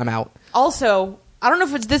up. I'm out. Also, I don't know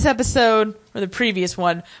if it's this episode or the previous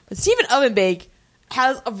one, but Stephen Ovenbake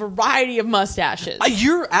has a variety of mustaches.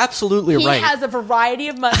 You're absolutely He right. has a variety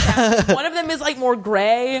of mustaches. One of them is like more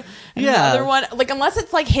gray, and the other one, like, unless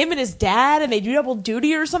it's like him and his dad and they do double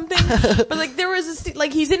duty or something. But like there was a scene,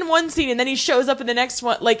 like he's in one scene and then he shows up in the next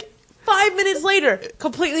one, like 5 minutes later,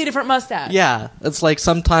 completely different mustache. Yeah, it's like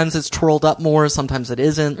sometimes it's twirled up more, sometimes it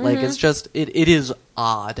isn't. Like it's just it is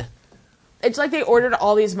odd. It's like they ordered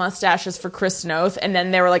all these mustaches for Chris Noth, and then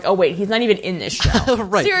they were like, "Oh wait, he's not even in this show."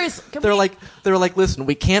 Right? Seriously, They're like, listen,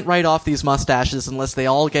 we can't write off these mustaches unless they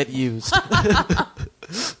all get used.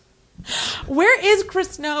 Where is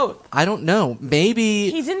Chris Noth? I don't know. Maybe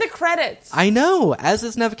He's in the credits. I know. As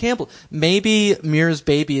is Neve Campbell. Maybe Mira's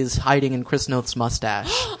baby is hiding in Chris Noth's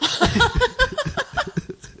mustache.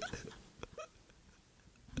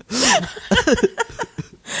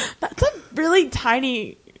 That's a really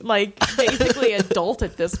tiny, like, basically adult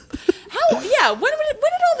at this. How? Yeah. When did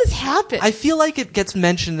all this happen? I feel like it gets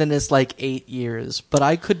mentioned in this like 8 years, but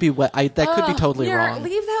I could be that could be totally Mira, wrong.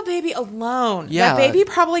 Leave that baby alone. Yeah. That baby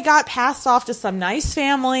probably got passed off to some nice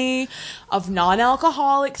family of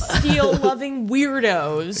non-alcoholic, steel-loving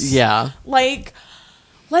weirdos. Yeah. Like,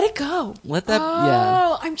 let it go. Let that.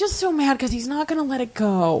 Yeah. I'm just so mad because he's not going to let it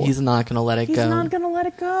go. He's not gonna let it He's go. not going to let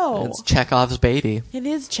it go. It's Chekhov's baby. It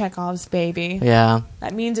is Chekhov's baby. Yeah.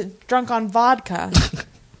 That means it's drunk on vodka.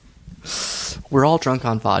 We're all drunk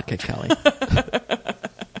on vodka, Kelly.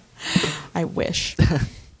 I wish.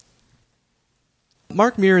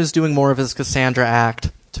 Mark Muir is doing more of his Cassandra act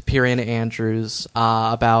to Pierian Andrews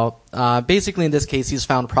about basically in this case he's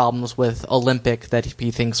found problems with Olympic that he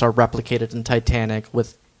thinks are replicated in Titanic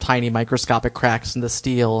with tiny microscopic cracks in the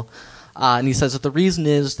steel. And he says that the reason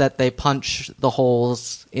is that they punch the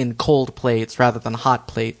holes in cold plates rather than hot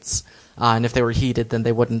plates. And if they were heated, then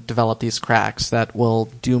they wouldn't develop these cracks that will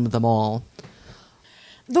doom them all.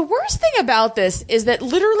 The worst thing about this is that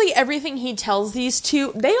literally everything he tells these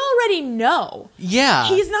two, they already know. Yeah.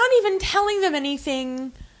 He's not even telling them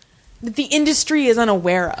anything that the industry is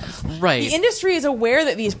unaware of. Right. The industry is aware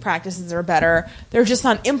that these practices are better. They're just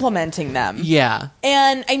not implementing them. Yeah.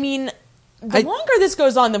 And, I mean, the longer this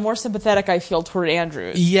goes on, the more sympathetic I feel toward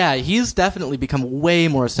Andrews. Yeah, he's definitely become way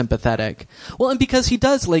more sympathetic. Well, and because he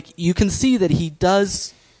does, like, you can see that he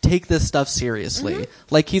does take this stuff seriously. Mm-hmm.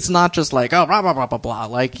 Like, he's not just like, oh, blah, blah, blah, blah, blah.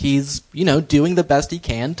 Like, he's, doing the best he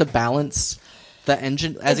can to balance the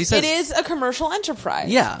engine, as he says. It is a commercial enterprise.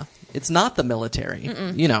 Yeah. It's not the military,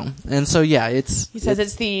 And so, yeah, it's... He says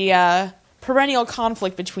it's the perennial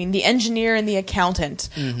conflict between the engineer and the accountant,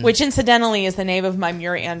 which incidentally is the name of my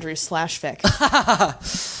Muir Andrews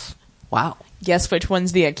 /fic. Wow. Guess which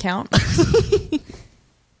one's the accountant?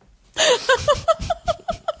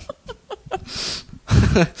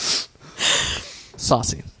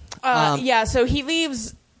 Saucy. Yeah, so he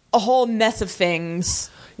leaves a whole mess of things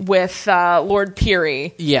with Lord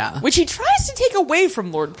Peary. Yeah. Which he tries to take away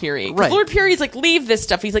from Lord Peary. 'Cause Right. Lord Peary's like, leave this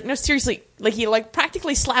stuff. He's like, no, seriously. Like, he like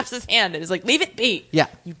practically slaps his hand and is like, leave it be. Yeah.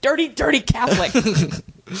 You dirty, dirty Catholic.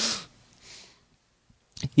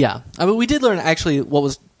 Yeah. I mean, we did learn, actually, what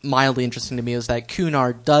was mildly interesting to me is that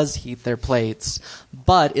Cunard does heat their plates,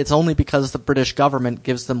 but it's only because the British government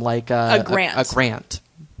gives them, like, A grant. A grant.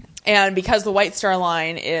 And because the White Star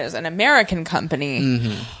Line is an American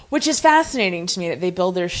company, which is fascinating to me that they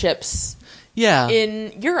build their ships Yeah.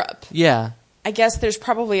 in Europe. Yeah. I guess there's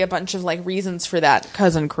probably a bunch of like reasons for that,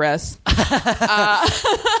 Cousin Chris.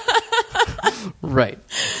 Right.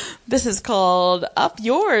 This is called Up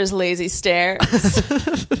Yours, Lazy Stairs.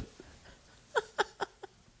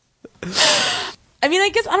 I mean, I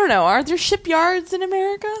guess, I don't know. Are there shipyards in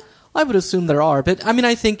America? I would assume there are, but I mean,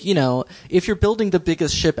 I think, if you're building the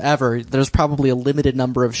biggest ship ever, there's probably a limited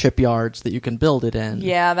number of shipyards that you can build it in.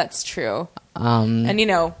 Yeah, that's true.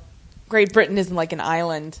 And, Great Britain isn't like an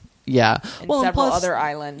island. Yeah. And well, several plus, other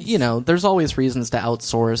islands. There's always reasons to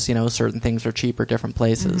outsource, certain things are cheaper different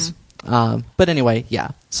places. But anyway,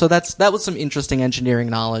 yeah. So that was some interesting engineering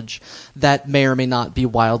knowledge that may or may not be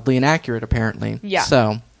wildly inaccurate, apparently. Yeah.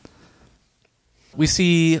 So we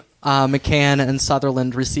see McCann and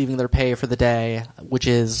Sutherland receiving their pay for the day, which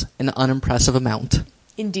is an unimpressive amount.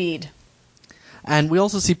 Indeed. And we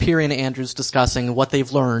also see Peary and Andrews discussing what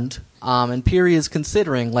they've learned. And Peary is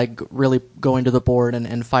considering, really going to the board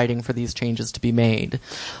and fighting for these changes to be made.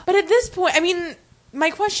 But at this point, I mean, my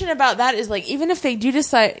question about that is, even if they do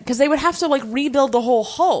decide... Because they would have to, rebuild the whole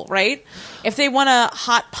hull, right? If they want to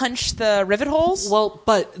hot punch the rivet holes? Well,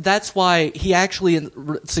 but that's why he actually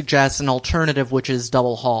suggests an alternative, which is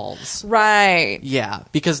double hulls. Right. Yeah,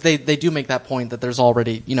 because they do make that point that there's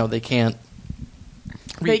already... they can't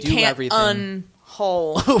redo everything.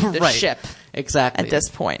 Unhull the right. ship. Exactly. At this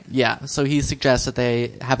point. Yeah, so he suggests that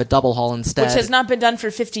they have a double hull instead. Which has not been done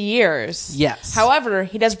for 50 years. Yes. However,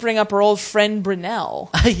 he does bring up our old friend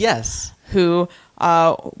Brunel. Yes. Who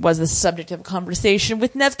was the subject of a conversation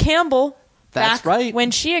with Nev Campbell. That's back right.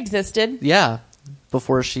 When she existed. Yeah,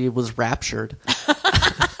 before she was raptured.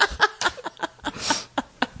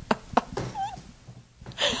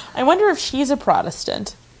 I wonder if she's a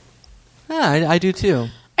Protestant. Yeah, I do too.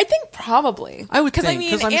 I think probably. I would think.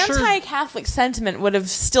 Because I'm sure anti-Catholic sentiment would have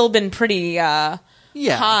still been pretty high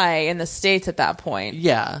in the States at that point.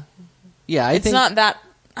 Yeah. Yeah, I it's think... not that...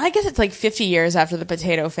 I guess it's 50 years after the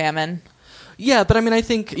potato famine. Yeah, but I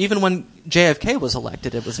think even when JFK was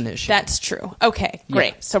elected, it was an issue. That's true. Okay,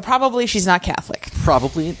 great. Yeah. So probably she's not Catholic.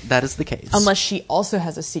 Probably that is the case. Unless she also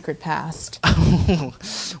has a secret past.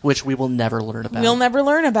 Which we will never learn about. We'll never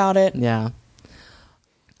learn about it. Yeah.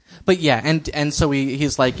 But yeah, and so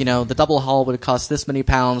he's like, the double hull would cost this many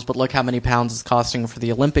pounds, but look how many pounds it's costing for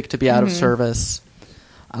the Olympic to be out of service.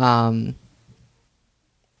 Yeah,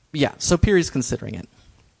 so Peary's considering it.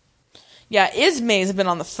 Yeah, Ismay's been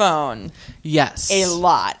on the phone. Yes. A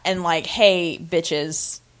lot. And hey,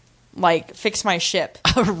 bitches, fix my ship.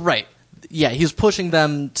 Right. Yeah, he's pushing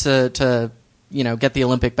them to get the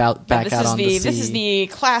Olympic back out on the sea. This is the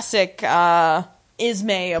classic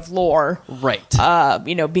Ismay of lore. Right.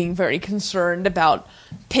 Being very concerned about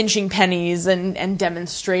pinching pennies and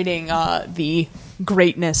demonstrating the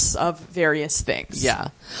greatness of various things. Yeah.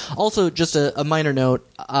 Also, just a minor note,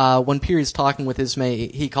 when Peary's talking with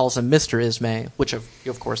Ismay, he calls him Mr. Ismay, which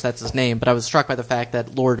of course that's his name, but I was struck by the fact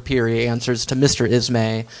that Lord Peary answers to Mr.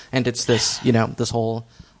 Ismay, and it's this, this whole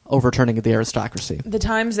overturning of the aristocracy. The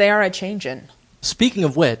times they are a-changin'. Speaking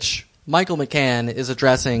of which, Michael McCann is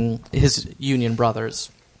addressing his union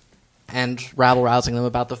brothers and rabble-rousing them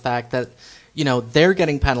about the fact that, they're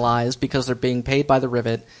getting penalized because they're being paid by the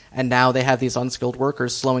rivet, and now they have these unskilled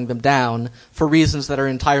workers slowing them down for reasons that are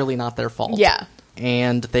entirely not their fault. Yeah.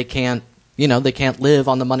 And they can't live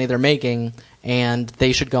on the money they're making, and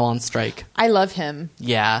they should go on strike. I love him.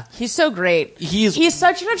 Yeah. He's so great. He's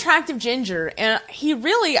such an attractive ginger, and he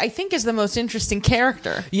really, I think, is the most interesting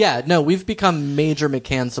character. Yeah, no, we've become major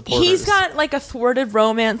McCann supporters. He's got, a thwarted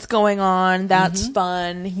romance going on. That's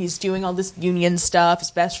fun. He's doing all this union stuff.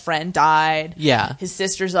 His best friend died. Yeah. His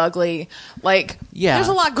sister's ugly. Yeah. There's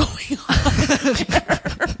a lot going on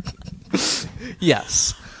there.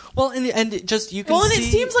 Yes. Well, and just you can Well, and see...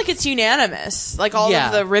 it seems like it's unanimous. All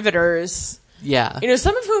of the riveters... Yeah.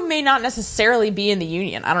 Some of whom may not necessarily be in the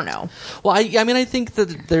union. I don't know. Well, I think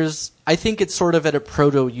that I think it's sort of at a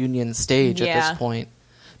proto-union stage at this point.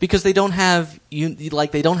 Because they don't have,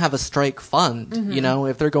 they don't have a strike fund,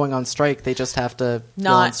 If they're going on strike, they just have to go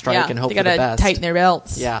on strike and hope for the best. They gotta tighten their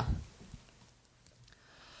belts. Yeah.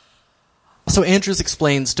 So Andrews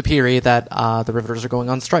explains to Peary that the riveters are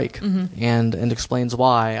going on strike, and explains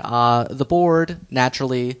why. The board,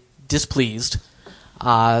 naturally displeased...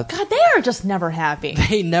 God, they are just never happy.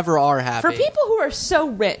 They never are happy. For people who are so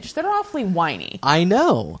rich, they're awfully whiny. I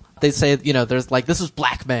know. They say, there's this is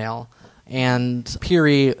blackmail. And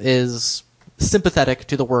Peary is sympathetic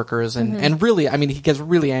to the workers and really, he gets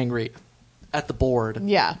really angry at the board.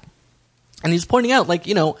 Yeah. And he's pointing out,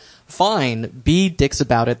 fine, be dicks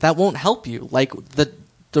about it. That won't help you.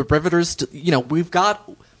 The riveters,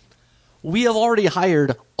 we have already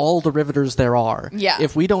hired all the riveters there are. Yeah.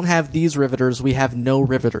 If we don't have these riveters, we have no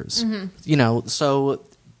riveters. So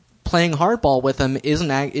playing hardball with them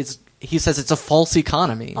he says it's a false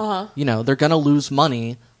economy. You know, they're going to lose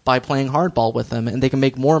money by playing hardball with them, and they can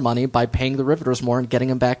make more money by paying the Riveters more and getting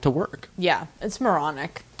them back to work. Yeah, it's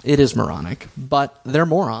moronic. It is moronic, but they're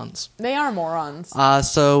morons. They are morons.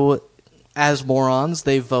 So, as morons,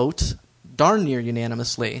 they vote darn near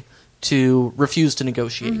unanimously to refuse to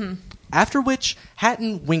negotiate. After which,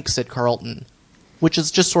 Hatton winks at Carlton, which is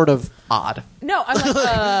just sort of odd. No, I'm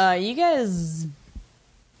like, you guys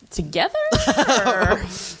together? Or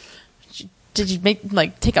did you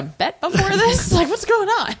take a bet before this? Like, what's going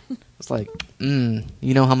on? It's like, you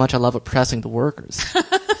know how much I love oppressing the workers.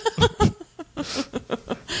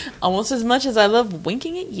 Almost as much as I love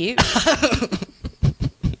winking at you.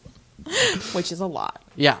 Which is a lot.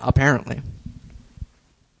 Yeah, apparently.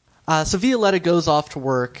 So Violetta goes off to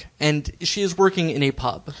work, and she is working in a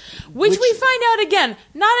pub. Which we find out, again,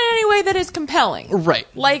 not in any way that is compelling. Right.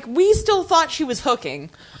 Like, we still thought she was hooking.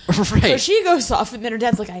 Right. So she goes off, and then her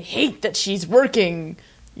dad's like, I hate that she's working,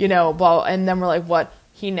 you know, blah, and then we're like, what?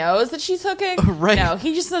 He knows that she's hooking? Right. No,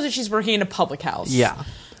 he just knows that she's working in a public house. Yeah.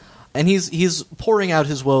 And he's pouring out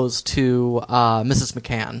his woes to Mrs.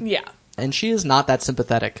 McCann. Yeah. And she is not that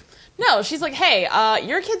sympathetic. No, she's like, hey,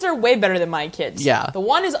 your kids are way better than my kids. Yeah. The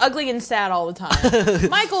one is ugly and sad all the time.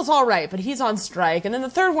 Michael's all right, but he's on strike. And then the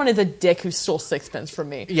third one is a dick who stole sixpence from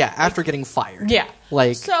me. Yeah, after getting fired. Yeah.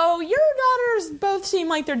 Like, so your daughters both seem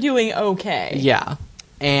like they're doing okay. Yeah.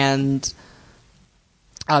 And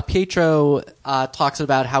Pietro talks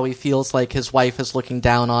about how he feels like his wife is looking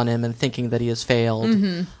down on him and thinking that he has failed.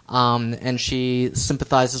 And she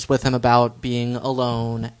sympathizes with him about being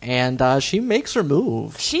alone. And she makes her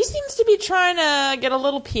move. She seems to be trying to get a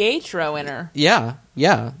little Pietro in her. Yeah,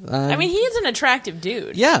 yeah. I mean, he is an attractive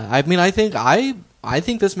dude. Yeah, I mean, I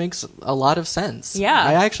think this makes a lot of sense. Yeah.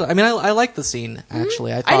 I like the scene,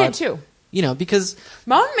 actually. I did too. You know, because...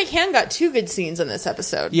 Mom and McCann got 2 good scenes in this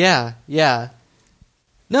episode. Yeah, yeah.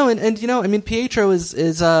 No, and you know, I mean, Pietro is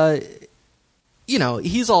you know,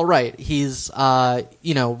 he's all right. He's,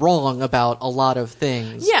 you know, wrong about a lot of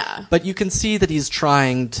things. Yeah. But you can see that he's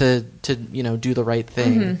trying to you know, do the right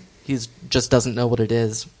thing. He's just doesn't know what it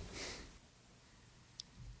is.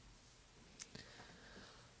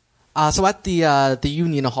 So at the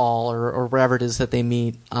Union Hall or wherever it is that they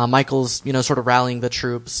meet, Michael's, you know, sort of rallying the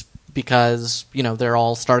troops because, you know, they're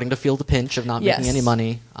all starting to feel the pinch of not making any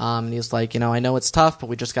money. And he's like, you know, I know it's tough, but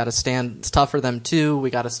we just got to stand. It's tough for them too. We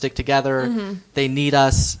got to stick together. They need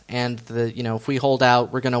us, and you know, if we hold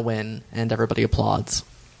out, we're gonna win. And everybody applauds.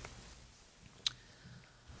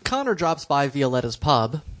 Connor drops by Violetta's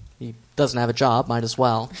pub. He doesn't have a job, might as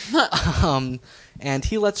well. And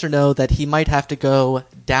he lets her know that he might have to go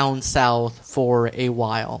down south for a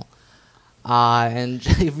while. And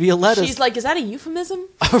Violetta... She's like, is that a euphemism?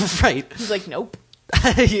 Right. He's like, nope.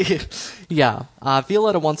 Yeah.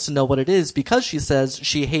 Violetta wants to know what it is because she says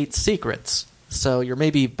she hates secrets. So you're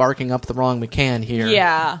maybe barking up the wrong McCann here.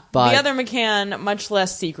 Yeah. But, the other McCann, much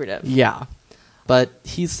less secretive. Yeah. But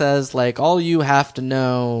he says, like, all you have to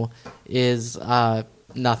know is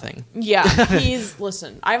nothing. Yeah.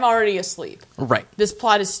 Listen, I'm already asleep. Right. This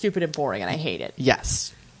plot is stupid and boring, and I hate it.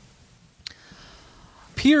 Yes.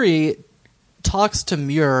 Peary talks to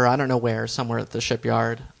Muir, I don't know where, somewhere at the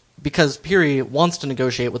shipyard, because Peary wants to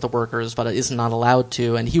negotiate with the workers, but is not allowed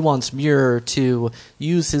to, and he wants Muir to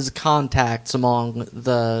use his contacts among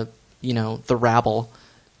the, you know, the rabble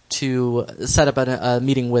to set up a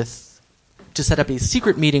meeting with, to set up a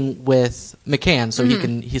secret meeting with McCann so he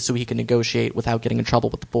can negotiate without getting in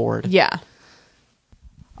trouble with the board. Yeah.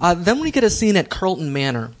 Then we get a scene at Carlton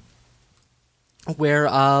Manor, where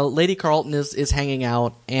Lady Carlton is hanging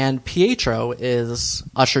out, and Pietro is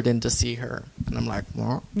ushered in to see her. And I'm like,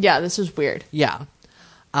 what? Yeah, this is weird. Yeah.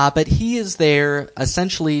 But he is there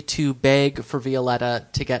essentially to beg for Violetta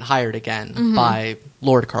to get hired again by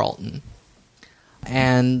Lord Carlton.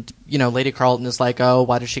 And, you know, Lady Carlton is like, oh,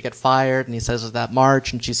 why did she get fired? And he says, "Was that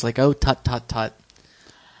March?" And she's like, oh, tut, tut, tut.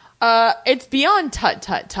 It's beyond tut,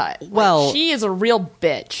 tut, tut. Well, like, she is a real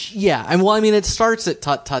bitch. Yeah, and well, I mean, it starts at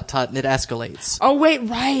tut, tut, tut, and it escalates. Oh, wait,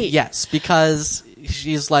 right. Yes, because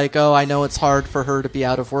she's like, oh, I know it's hard for her to be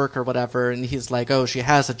out of work or whatever, and he's like, oh, she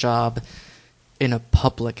has a job in a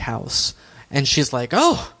public house. And she's like,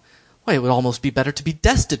 oh, well, it would almost be better to be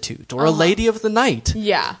destitute or a lady of the night.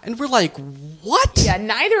 Yeah. And we're like, what? Yeah,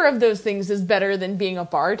 neither of those things is better than being a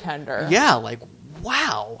bartender. Yeah, like,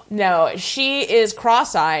 wow. No, she is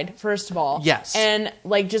cross-eyed, first of all. Yes. And,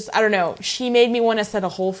 like, just, I don't know, she made me want to set a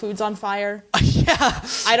Whole Foods on fire. Yeah.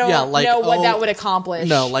 I don't know what that would accomplish.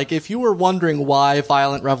 No, like, if you were wondering why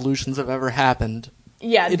violent revolutions have ever happened,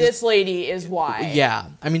 this lady is why. Yeah.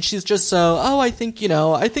 I mean, she's just so, I think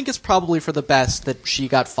it's probably for the best that she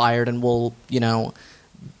got fired and will,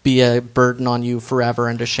 be a burden on you forever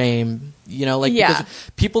and a shame. Because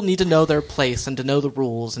people need to know their place and to know the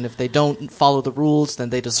rules, and if they don't follow the rules, then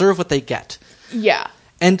they deserve what they get. Yeah.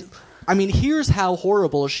 And, I mean, here's how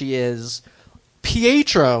horrible she is.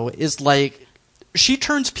 Pietro is like... She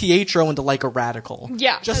turns Pietro into, like, a radical.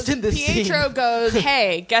 Yeah. Just in this Pietro scene. goes,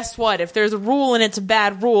 hey, guess what? If there's a rule and it's a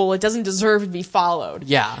bad rule, it doesn't deserve to be followed.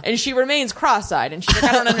 Yeah. And she remains cross-eyed, and she's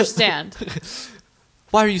like, I don't understand.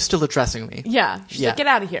 Why are you still addressing me? Yeah. She's like, get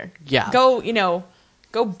out of here. Yeah.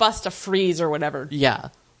 Go bust a freeze or whatever. Yeah.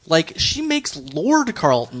 Like, she makes Lord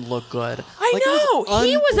Carlton look good. I know!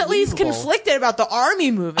 He was at least unbelievable. conflicted about the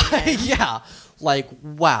army moving in. Yeah. Like,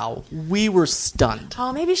 wow. We were stunned.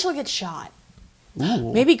 Oh, maybe she'll get shot.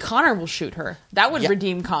 Ooh. Maybe Connor will shoot her. That would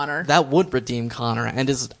redeem Connor. That would redeem Connor, and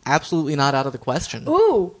is absolutely not out of the question.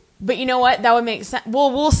 Ooh. But you know what? That would make sense.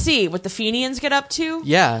 Well, we'll see what the Fenians get up to.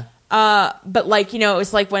 Yeah. But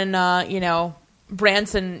it's like when,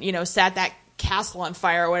 Branson, set that castle on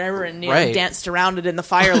fire or whatever and danced around it in the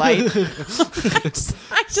firelight.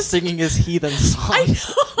 I just singing his heathen song. I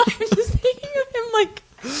know. I'm just thinking of him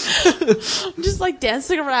I'm just like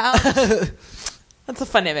dancing around. That's a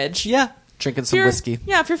fun image. Yeah. Drinking some whiskey.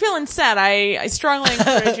 Yeah, if you're feeling sad, I strongly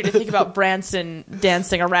encourage you to think about Branson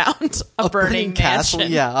dancing around a burning castle.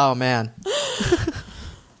 mansion. Yeah, oh man.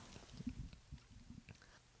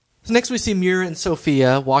 So next we see Muir and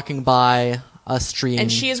Sophia walking by a stream.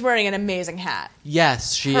 And she is wearing an amazing hat.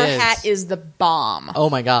 Yes, she Her is. hat is the bomb. Oh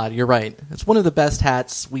my god, you're right. It's one of the best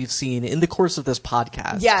hats we've seen in the course of this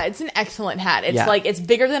podcast. Yeah, it's an excellent hat. It's it's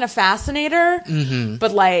bigger than a fascinator,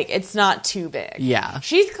 but it's not too big. Yeah.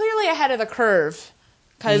 She's clearly ahead of the curve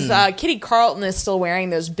because Kitty Carlton is still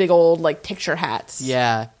wearing those big old picture hats.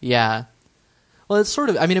 Yeah, yeah. Well, it's sort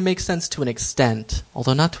of, I mean, it makes sense to an extent,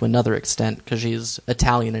 although not to another extent, because she's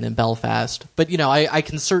Italian and in Belfast. But, I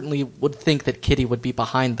can certainly would think that Kitty would be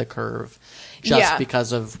behind the curve just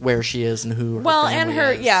because of where she is and who her family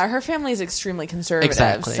is. Her family is extremely conservative.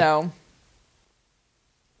 Exactly. So.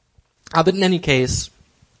 But in any case,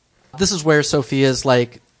 this is where Sophia's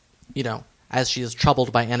as she is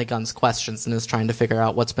troubled by Anagun's questions and is trying to figure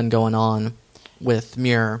out what's been going on with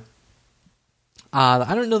Muir.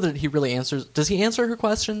 I don't know that he really answers. Does he answer her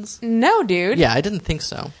questions? No, dude. Yeah, I didn't think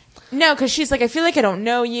so. No, because she's like, I feel like I don't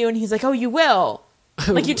know you. And he's like, oh, you will.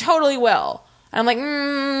 You totally will. And I'm like,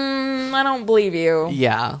 I don't believe you.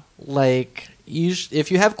 Yeah.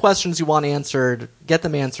 If you have questions you want answered, get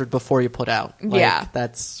them answered before you put out.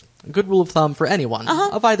 That's a good rule of thumb for anyone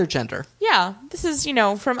of either gender. Yeah. This is,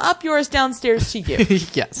 from up yours, downstairs to you.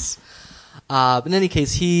 Yes. But in any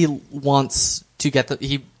case, he wants to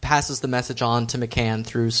he passes the message on to McCann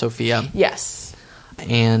through Sophia. Yes.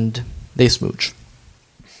 And they smooch.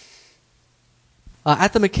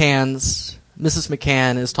 At the McCanns, Mrs.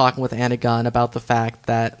 McCann is talking with Anna Gunn about the fact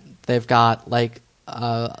that they've got she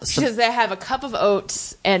says they have a cup of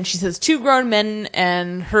oats, and she says 2 grown men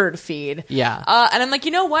and her to feed. Yeah. And I'm like,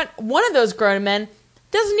 you know what? One of those grown men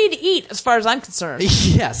doesn't need to eat, as far as I'm concerned.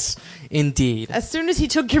 Yes, indeed. As soon as he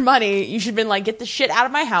took your money, you should have been like, get the shit out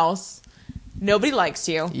of my house. Nobody likes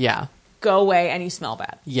you. Yeah. Go away, and you smell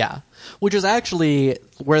bad. Yeah. Which is actually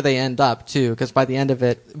where they end up, too, because by the end of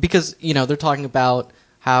it, because, they're talking about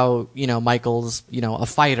how, Michael's, a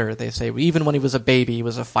fighter, they say. Even when he was a baby, he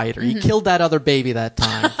was a fighter. He killed that other baby that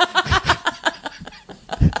time.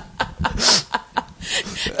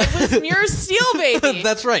 It was Muir's steel baby.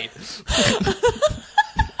 That's right.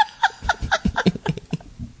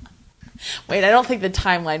 Wait, I don't think the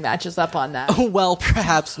timeline matches up on that. Well,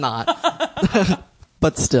 perhaps not.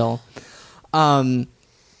 But still. And,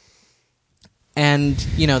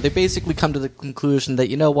 they basically come to the conclusion that,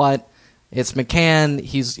 you know what? It's McCann.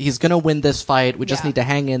 He's going to win this fight. We just need to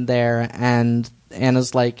hang in there. And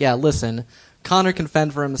Anna's like, yeah, listen, Connor can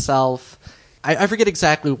fend for himself. I forget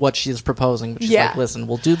exactly what she's proposing, but she's like, listen,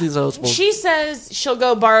 we'll do these oats. She says she'll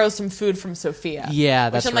go borrow some food from Sophia.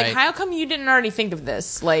 Yeah, that's right. Which I'm like, how come you didn't already think of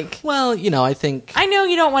this? Well, I think... I know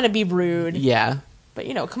you don't want to be rude. Yeah. But,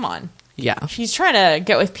 come on. Yeah. She's trying to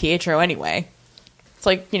get with Pietro anyway. It's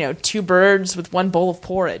like, 2 birds with 1 bowl of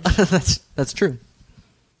porridge. That's true.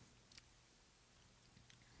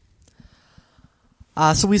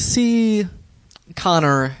 So we see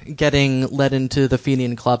Connor getting led into the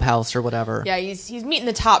Fenian clubhouse or whatever. Yeah, he's meeting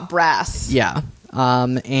the top brass. Yeah.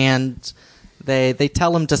 And they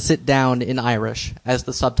tell him to sit down in Irish, as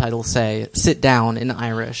the subtitles say. Sit down in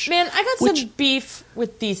Irish. Man, I got some beef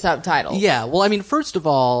with these subtitles. Yeah, well, I mean, first of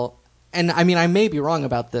all, and I mean, I may be wrong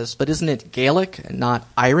about this, but isn't it Gaelic and not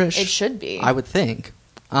Irish? It should be. I would think.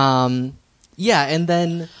 Yeah, and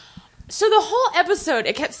then... So the whole episode,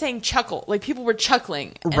 it kept saying chuckle. Like, people were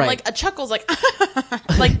chuckling. And, Right. like, a chuckle's like...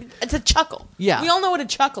 like, it's a chuckle. Yeah. We all know what a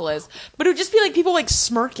chuckle is. But it would just be, like, people, like,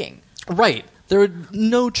 smirking. Right. There were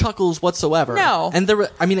no chuckles whatsoever. No. And there were,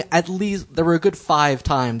 I mean, at least, there were a good 5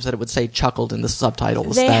 times that it would say chuckled in the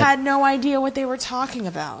subtitles. They had no idea what they were talking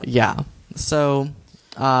about. Yeah. So...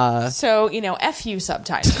 So, F you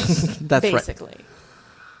subtitles. That's right. basically.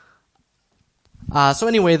 So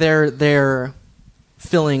anyway, they're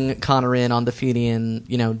filling Connor in on the Fenian,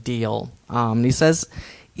 deal. And he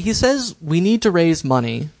says we need to raise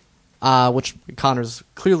money, which Connor's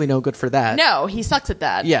clearly no good for that. No, he sucks at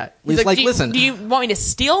that. Yeah. He's like, listen. Do you want me to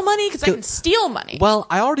steal money? Because I can steal money. Well,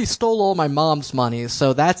 I already stole all my mom's money,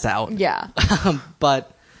 so that's out. Yeah.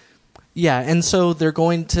 But, yeah, and so they're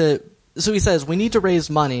going to... So he says, we need to raise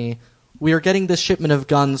money. We are getting this shipment of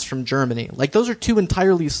guns from Germany. Like, those are 2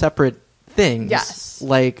 entirely separate things. Yes.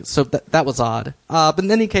 Like, so that was odd. But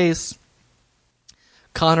in any case,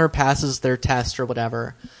 Connor passes their test or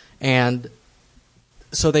whatever, and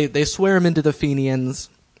so they swear him into the Fenians,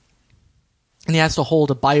 and he has to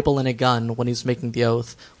hold a Bible and a gun when he's making the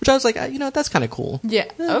oath, which I was like, that's kind of cool.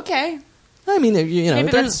 Yeah. Okay. I mean,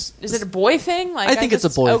 Maybe there's... is it a boy thing? Like, I think it's a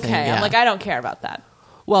boy thing, Okay. yeah. I'm like, I don't care about that.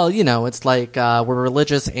 Well, it's like we're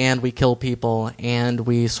religious and we kill people and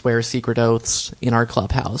we swear secret oaths in our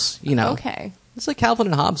clubhouse. Okay. It's a Calvin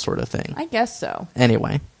and Hobbes sort of thing. I guess so.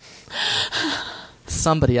 Anyway,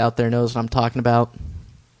 somebody out there knows what I'm talking about.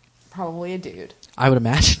 Probably a dude. I would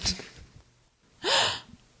imagine.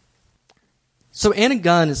 So Anna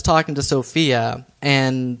Gunn is talking to Sophia,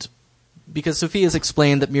 and because Sophia's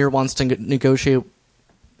explained that Mir wants to negotiate,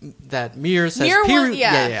 that Mir says...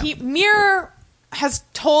 Mir has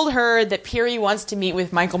told her that Peary wants to meet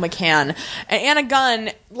with Michael McCann, and Anna Gunn,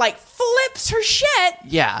 flips her shit.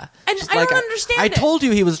 Yeah. And She's I don't understand I it. told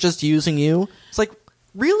you he was just using you. It's like,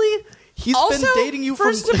 really? He's Also, been dating you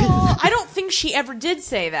first of all, I don't think she ever did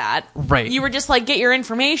say that. Right. You were just like, get your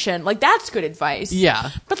information. Like, that's good advice.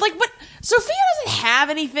 Yeah. But, what? Sophia doesn't have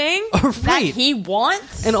anything that Right. he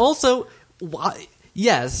wants. And also, why...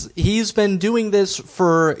 Yes, he's been doing this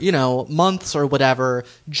for, months or whatever,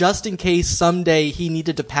 just in case someday he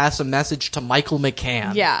needed to pass a message to Michael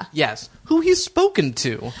McCann. Yeah. Yes. Who he's spoken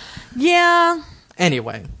to. Yeah.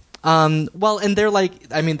 Anyway. Well, and they're like,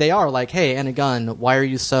 they are like, hey, Anna Gunn, why are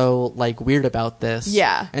you so, weird about this?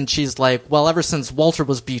 Yeah. And she's like, well, ever since Walter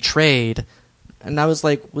was betrayed. And I was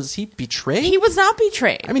like, was he betrayed? He was not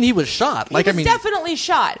betrayed. He was shot. He was definitely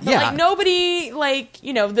shot. But, Yeah. nobody,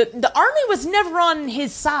 the army was never on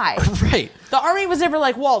his side. Right. The army was never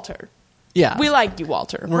like, Walter, Yeah. we liked you,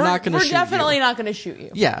 Walter. We're not gonna shoot you. We're definitely not going to shoot you.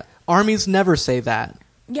 Yeah. Armies never say that.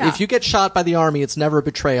 Yeah. If you get shot by the army, it's never a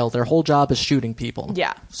betrayal. Their whole job is shooting people.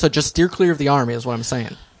 Yeah. So just steer clear of the army is what I'm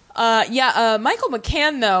saying. Michael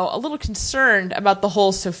McCann, though, a little concerned about the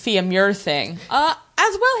whole Sophia Muir thing.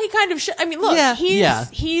 As well, he kind of look, Yeah,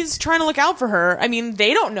 he's trying to look out for her.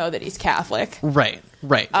 They don't know that he's Catholic. Right.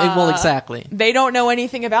 Well, exactly. They don't know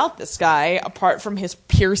anything about this guy, apart from his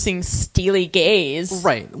piercing, steely gaze.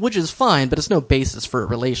 Right. Which is fine, but it's no basis for a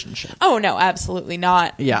relationship. Oh, no, absolutely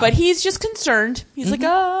not. Yeah. But he's just concerned. He's like,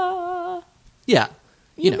 Yeah.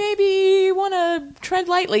 you maybe want to tread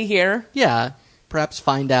lightly here. Yeah. Perhaps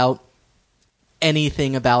find out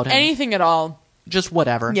anything about him. Anything at all. Just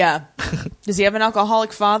whatever. Yeah. Does he have an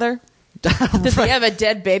alcoholic father? Does he have a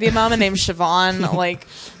dead baby mama named Siobhan?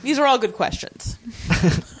 These are all good questions.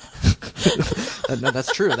 No,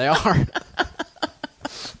 that's true. They are.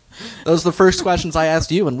 Those are the first questions I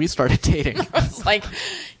asked you when we started dating. It's like,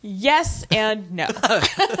 yes and no.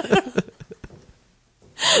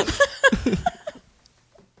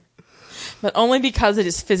 But only because it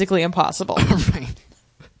is physically impossible. Right.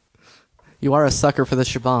 You are a sucker for the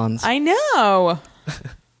Siobhans. I know.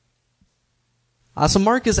 So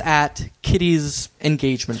Mark is at Kitty's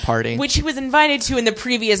engagement party. Which he was invited to in the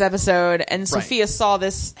previous episode, and Sophia saw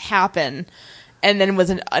this happen, and then was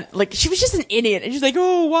she was just an idiot, and she's like,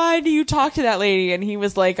 "Oh, why do you talk to that lady?" And he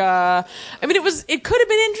was like, it could have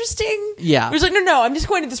been interesting. Yeah. He was like, No, I'm just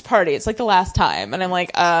going to this party. It's like the last time. And I'm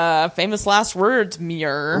like, famous last words,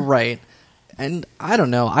 Muir. Right. And I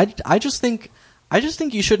don't know. I just think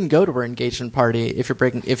you shouldn't go to her engagement party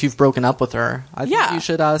if you've broken up with her. I think you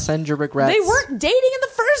should send your regrets. They weren't dating in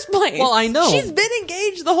the first place. Well, I know. She's been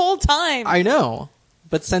engaged the whole time. I know.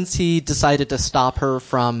 But since he decided to stop her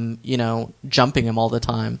from, jumping him all the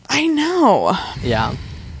time. I know. Yeah.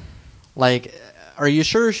 are you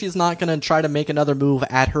sure she's not going to try to make another move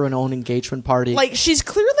at her own engagement party? Like, she's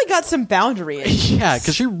clearly got some boundary issues. Yeah,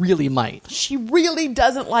 because she really might. She really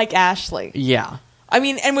doesn't like Ashley. Yeah. I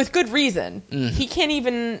mean, and with good reason. He can't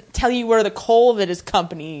even tell you where the coal that his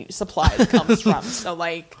company supplies comes from. So,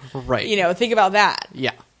 like, Right. you know, think about that.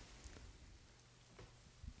 Yeah.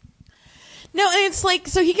 No, and it's like,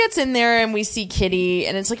 so he gets in there and we see Kitty,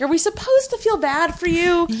 and it's like, are we supposed to feel bad for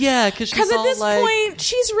you? Yeah, because she's Because at all this like, point,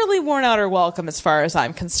 she's really worn out her welcome as far as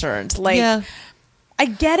I'm concerned. Like, yeah. I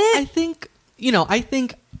get it. I think,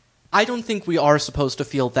 I don't think we are supposed to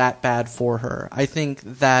feel that bad for her. I think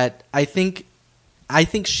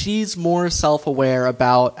she's more self-aware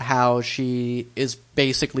about how she is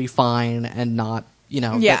basically fine and not,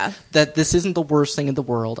 Yeah. that this isn't the worst thing in the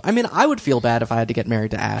world. I mean, I would feel bad if I had to get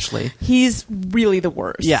married to Ashley. He's really the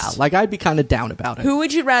worst. Yeah, like I'd be kind of down about it. Who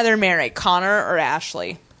would you rather marry, Connor or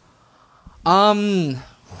Ashley?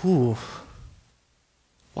 Whew.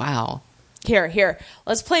 Wow. Here.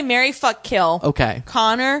 Let's play Marry, Fuck, Kill. Okay.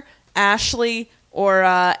 Connor, Ashley, or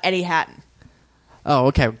Eddie Hatton. Oh,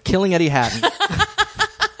 okay. Killing Eddie Hatton.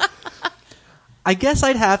 I guess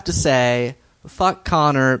I'd have to say, fuck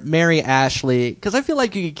Connor, marry Ashley, because I feel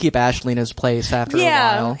like you could keep Ashley in his place after a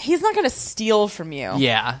while. He's not going to steal from you.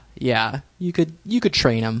 Yeah. You could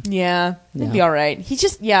train him. Yeah, he'd Yeah. be all right. He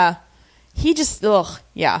just, ugh,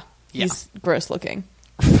 yeah. He's gross looking.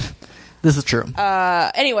 This is true.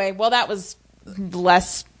 Anyway, well, that was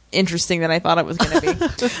less interesting than I thought it was going to be.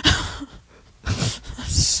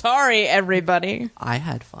 Sorry, everybody. I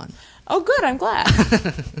had fun. Oh, good. I'm glad.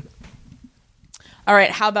 All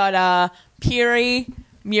right. How about Peary,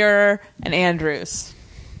 Muir, and Andrews?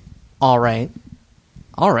 All right.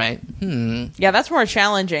 Yeah, that's more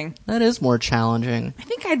challenging. That is more challenging. I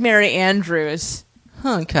think I'd marry Andrews.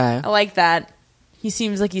 Okay. I like that. He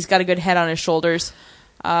seems like he's got a good head on his shoulders.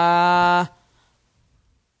 I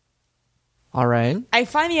All right.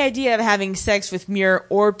 find the idea of having sex with Muir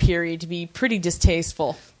or Peary to be pretty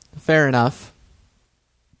distasteful. Fair enough.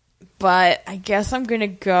 But I guess I'm going to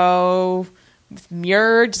go with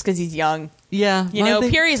Muir just because he's young. Yeah. You know,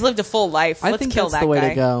 Peary's lived a full life. I Let's think kill that's that the way guy.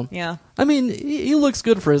 to go. Yeah. I mean, he looks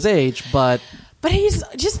good for his age, but But he's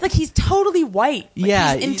just like, he's totally white. Like,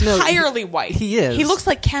 Yeah, he's no, entirely white. he is. He looks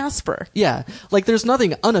like Casper. yeah, like there's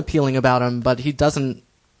nothing unappealing about him, but he doesn't.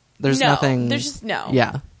 There's No, nothing. there's just no.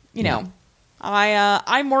 Yeah. You know,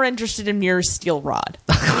 I'm more interested in Muir's steel rod.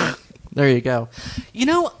 There you go.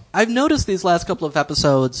 I've noticed these last couple of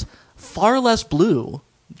episodes far less blue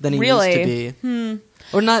than he Really? used to be.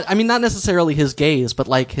 Or not. I mean, not necessarily his gaze, but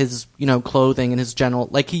like his, clothing and his general.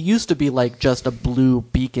 Like he used to be like just a blue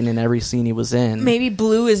beacon in every scene he was in. Maybe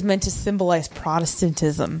blue is meant to symbolize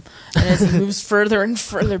Protestantism. And as he moves further and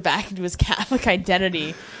further back into his Catholic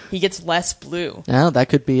identity, he gets less blue. Yeah, that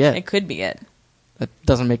could be it. It could be it. That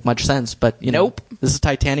doesn't make much sense, but Nope. This is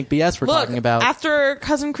Titanic BS we're talking about. After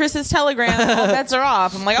Cousin Chris's telegram, all bets are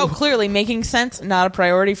off. I'm like, oh, clearly making sense, not a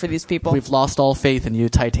priority for these people. We've lost all faith in you,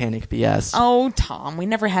 Titanic BS. Oh, Tom, we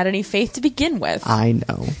never had any faith to begin with. I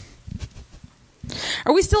know.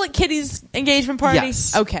 Are we still at Kitty's engagement party?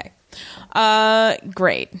 Yes. Okay.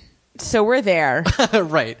 Great. So we're there.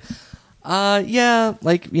 Right. Yeah,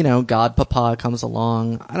 like, God Papa comes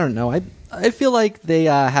along. I don't know. I feel like they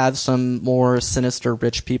have some more sinister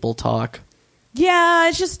rich people talk. Yeah,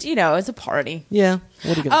 it's just, it's a party. Yeah.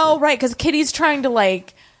 What are you gonna Oh, do? right, because Kitty's trying to,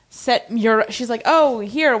 like, she's like, oh,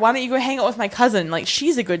 here, why don't you go hang out with my cousin? Like,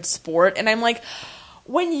 she's a good sport. And I'm like,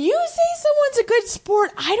 when you say someone's a good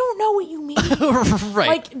sport, I don't know what you mean. Right.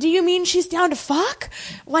 Like, do you mean she's down to fuck?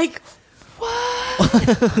 Like,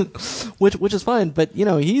 what? Which is fine, but,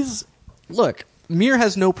 look, Muir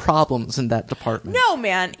has no problems in that department. No,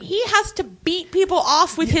 man, he has to beat people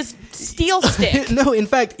off with his steel stick. No, in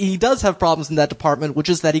fact, he does have problems in that department, which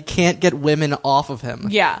is that he can't get women off of him.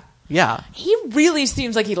 Yeah. Yeah. He really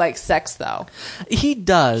seems like he likes sex, though. He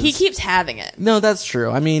does. He keeps having it. No, that's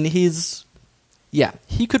true. I mean, he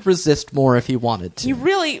could resist more if he wanted to. He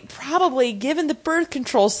really, probably, given the birth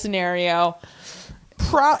control scenario,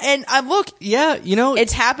 and look, Yeah,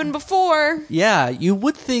 it's happened before. yeah, you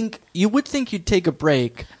would think you'd take a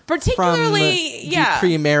break. Particularly, from the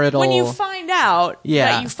premarital. when you find out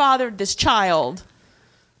Yeah. that you fathered this child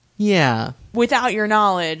Yeah. without your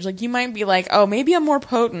knowledge. Like, you might be like, oh, maybe I'm more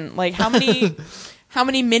potent. Like, how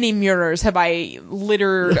many mini mirrors have I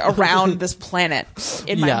littered around this planet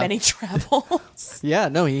in my Yeah. many travels? Yeah,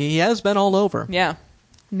 no, he has been all over. Yeah.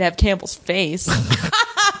 Nev Campbell's face.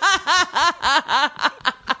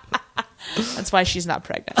 That's why she's not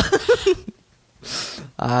pregnant.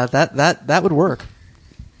 That would work.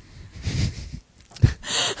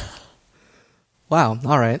 Wow,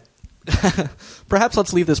 all right. Perhaps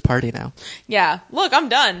let's leave this party now. Yeah. Look, I'm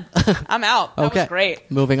done. I'm out. That was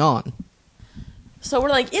great. Moving on. So we're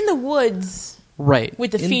like in the woods. Right.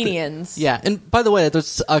 With the Fenians. Yeah. And by the way,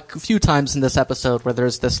 there's a few times in this episode where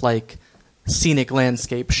there's this like scenic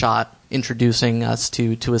landscape shot introducing us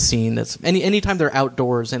to a scene that's anytime they're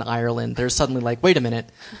outdoors in Ireland, they're suddenly like, wait a minute,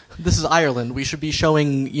 this is Ireland. We should be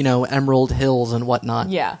showing, Emerald Hills and whatnot.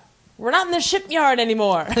 Yeah. We're not in the shipyard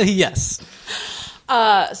anymore. Yes.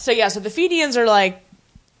 So the Fenians are like,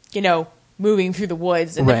 moving through the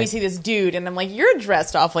woods, and then we see this dude, and I'm like, you're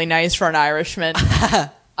dressed awfully nice for an Irishman.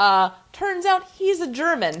 Turns out he's a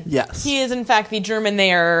German. Yes. He is, in fact, the German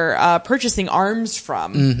they are purchasing arms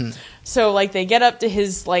from. Mm-hmm. So, they get up to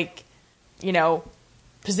his,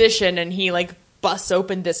 position, and he, busts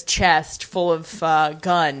open this chest full of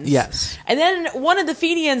guns. Yes. And then one of the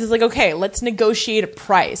Fenians is like, okay, let's negotiate a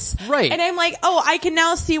price. Right. And I'm like, oh, I can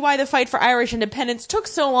now see why the fight for Irish independence took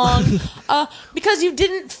so long. Because you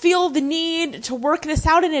didn't feel the need to work this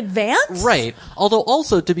out in advance? Right. Although,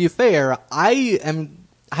 also, to be fair, I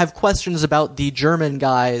have questions about the German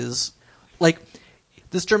guys.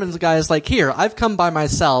 This German guy is like, here, I've come by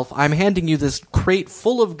myself. I'm handing you this crate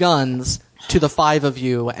full of guns to the 5 of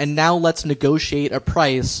you, and now let's negotiate a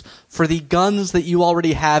price for the guns that you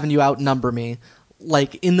already have and you outnumber me.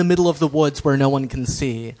 In the middle of the woods where no one can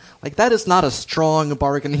see. That is not a strong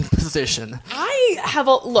bargaining position.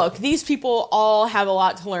 Look, these people all have a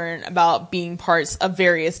lot to learn about being parts of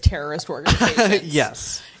various terrorist organizations.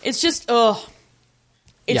 Yes. It's just,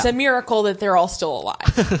 It's a miracle that they're all still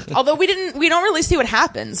alive. Although we don't really see what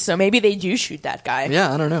happens, so maybe they do shoot that guy.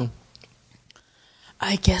 Yeah, I don't know.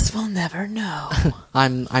 I guess we'll never know.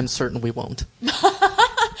 I'm certain we won't.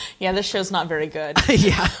 Yeah, this show's not very good.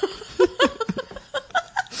 Yeah.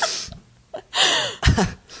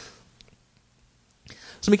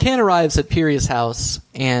 So McCann arrives at Peria's house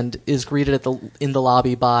and is greeted in the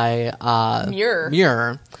lobby by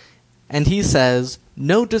Muir. And he says,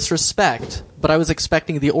 "No disrespect, but I was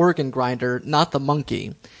expecting the organ grinder, not the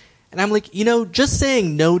monkey." And I'm like, just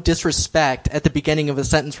saying no disrespect at the beginning of a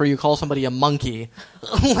sentence where you call somebody a monkey,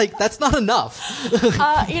 that's not enough.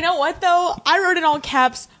 You know what, though? I wrote in all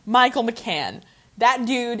caps, Michael McCann. That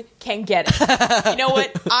dude can get it. You know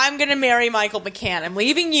what? I'm going to marry Michael McCann. I'm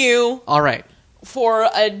leaving you. All right. For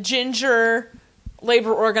a ginger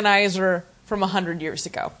labor organizer from 100 years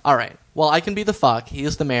ago. All right. Well, I can be the fuck. He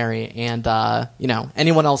is the marry. And,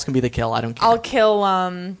 anyone else can be the kill. I don't care.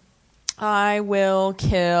 I will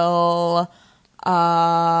kill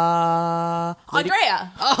Andrea.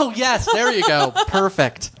 Oh, yes. There you go.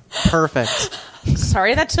 Perfect.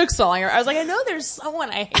 Sorry that took so long. I was like, I know there's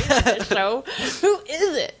someone I hate on this show. Who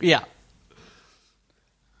is it? Yeah.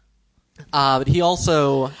 But he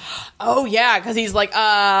also... Oh, yeah, because he's like,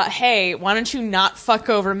 hey, why don't you not fuck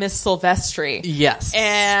over Miss Silvestri? Yes.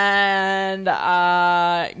 And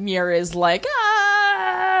Muir is like,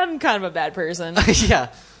 I'm kind of a bad person. Yeah.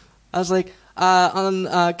 I was like,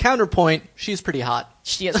 on counterpoint, she's pretty hot.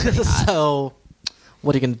 She is pretty hot. So,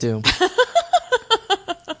 what are you going to do?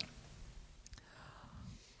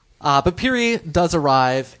 But Piri does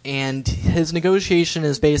arrive, and his negotiation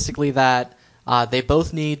is basically that they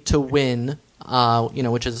both need to win,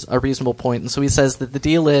 which is a reasonable point. And so he says that the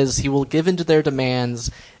deal is he will give in to their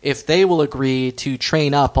demands if they will agree to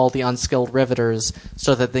train up all the unskilled riveters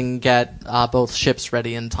so that they can get both ships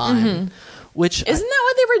ready in time. Mm-hmm. Which isn't that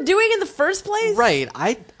what they were doing in the first place? Right.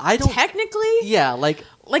 I don't technically. Yeah,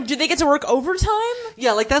 do they get to work overtime?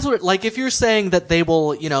 Yeah, that's what if you're saying that they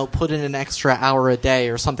will, put in an extra hour a day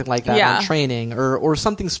or something like that on training or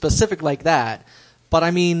something specific like that. But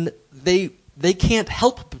I mean, they can't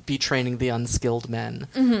help but be training the unskilled men.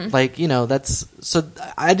 Mm-hmm. That's so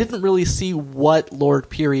I didn't really see what Lord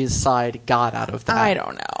Piri's side got out of that. I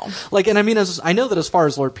don't know. And I mean, I know that as far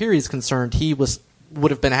as Lord Piri is concerned, he would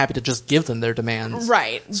have been happy to just give them their demands.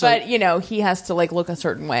 Right. So, but, he has to, look a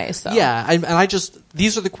certain way, so. Yeah,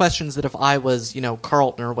 these are the questions that if I was,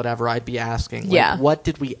 Carlton or whatever, I'd be asking. What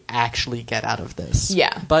did we actually get out of this?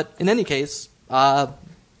 Yeah. But in any case,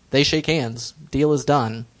 they shake hands. Deal is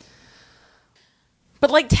done.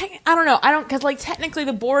 But, I don't know. Because, technically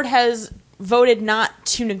the board has voted not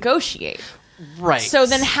to negotiate. Right. So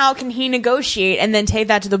then how can he negotiate and then take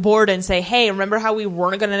that to the board and say, hey, remember how we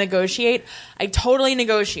weren't going to negotiate? I totally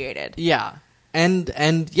negotiated. Yeah. And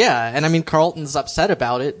I mean, Carlton's upset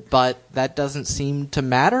about it, but that doesn't seem to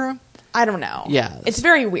matter. I don't know. Yeah. It's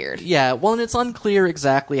very weird. Yeah. Well, and it's unclear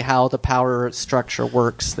exactly how the power structure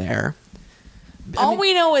works there. All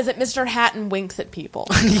we know is that Mr. Hatton winks at people.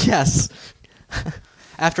 Yes.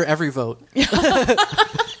 After every vote.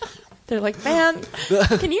 They're like, man,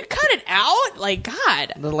 can you cut it out? Like,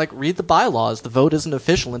 God. And they're like, read the bylaws. The vote isn't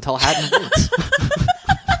official until Hatton wins.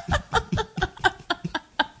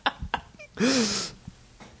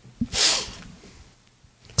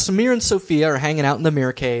 Samir and Sophia are hanging out in the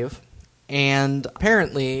mirror cave, and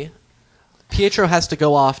apparently Pietro has to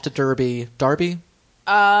go off to Derby. Derby?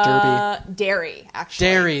 Derry, actually.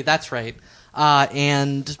 Derry, that's right.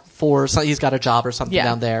 And he's got a job or something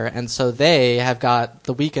down there, and so they have got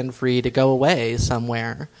the weekend free to go away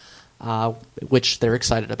somewhere, which they're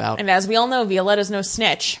excited about. And as we all know, Violetta's no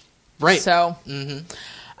snitch. Right. So, so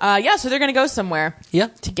they're going to go somewhere. Yeah.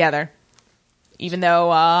 Together. Even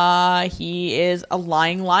though he is a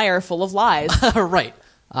lying liar full of lies. Right.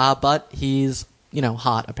 But he's,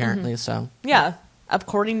 hot, apparently, so. Yeah.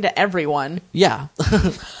 According to everyone. Yeah.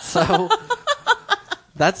 So,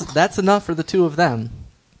 that's enough for the two of them.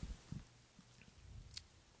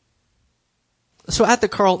 So at the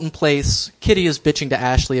Carlton place, Kitty is bitching to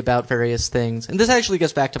Ashley about various things. And this actually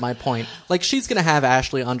gets back to my point. Like, she's going to have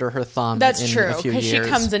Ashley under her thumb in a few years. That's true, because she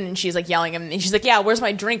comes in and she's, like, yelling at him. And she's like, yeah, where's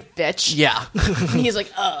my drink, bitch? Yeah. And he's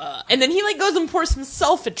like, And then he, like, goes and pours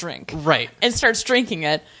himself a drink. Right. And starts drinking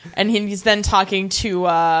it. And he's then talking to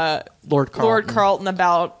Lord Carlton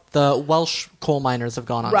about... The Welsh coal miners have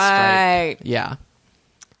gone on strike. Right. Yeah.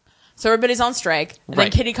 So everybody's on strike. And then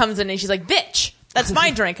Right. Kitty comes in and she's like, bitch! That's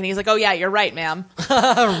my drink. And he's like, oh, yeah, you're right, ma'am.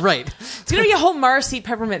 Right. It's going to be a whole Marcy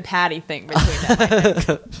Peppermint Patty thing between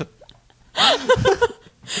them, I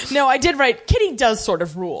think. No, I did write, Kitty does sort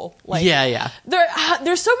of rule. Like, yeah.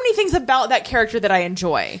 There's so many things about that character that I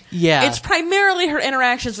enjoy. Yeah. It's primarily her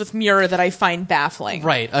interactions with Muir that I find baffling.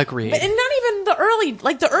 Right, agreed. And not even the early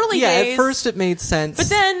yeah, days. at first it made sense. But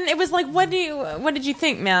then it was like, what did you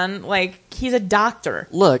think, man? Like, he's a doctor.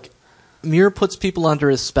 Look, Muir puts people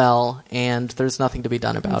under his spell, and there's nothing to be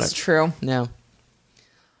done about That's it. true. No.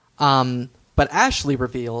 But Ashley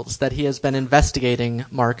reveals that he has been investigating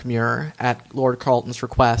Mark Muir at Lord Carlton's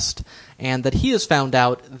request, and that he has found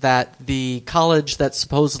out that the college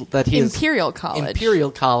Imperial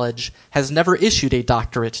College has never issued a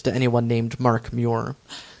doctorate to anyone named Mark Muir.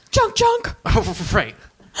 Junk. Right.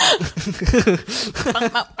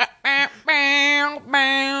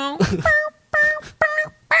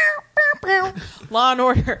 Law and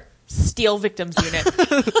Order, Steel Victims Unit.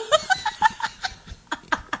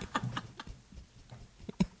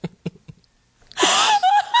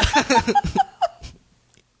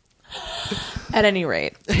 At any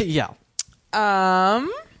rate. Yeah. I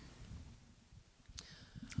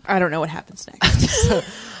don't know what happens next.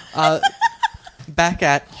 Back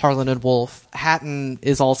at Harlan and Wolf, Hatton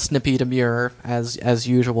is all snippy to Muir, as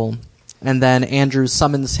usual. And then Andrews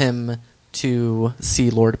summons him to see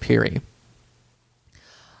Lord Peary.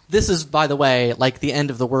 This is, by the way, like the end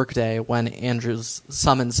of the workday when Andrews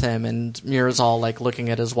summons him and Muir's all like looking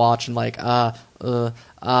at his watch and like, but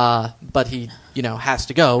he, has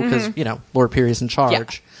to go because, Lord Peary's in charge. Yeah.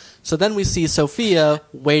 So then we see Sophia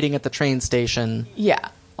waiting at the train station. Yeah.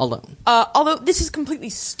 Alone. Although this is completely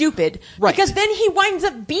stupid. Right. Because then he winds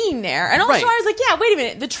up being there. And also Right. I was like, yeah, wait a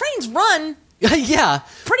minute. The trains run Yeah.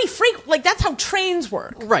 pretty like that's how trains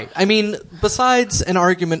work. Right. I mean, besides an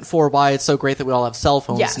argument for why it's so great that we all have cell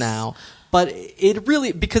phones Yes. now, but it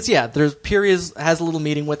really, because there's Peary has a little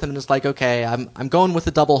meeting with him and is like, okay, I'm going with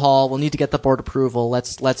the double haul. We'll need to get the board approval.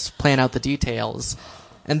 Let's plan out the details.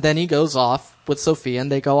 And then he goes off with Sophia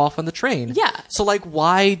and they go off on the train. Yeah. So like,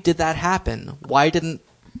 why did that happen? Why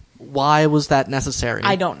was that necessary?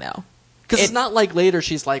 I don't know. Because it's not like later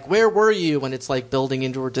she's like, where were you? And it's like building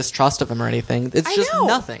into her distrust of him or anything. It's just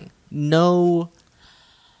nothing. No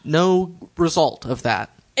result of that.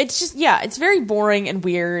 It's just, it's very boring and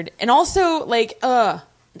weird. And also, like,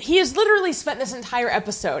 he has literally spent this entire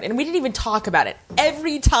episode, and we didn't even talk about it,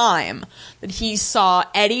 every time that he saw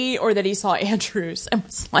Eddie or that he saw Andrews and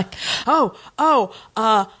was like, have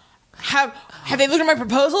they looked at my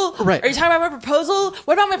proposal? Right. Are you talking about my proposal?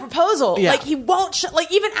 What about my proposal? Yeah. Like, he won't,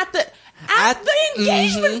 even at the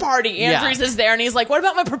engagement party, Andrews is there, and he's like, what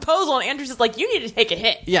about my proposal? And Andrews is like, you need to take a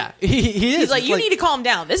hit. Yeah, he is. He's like, you need to calm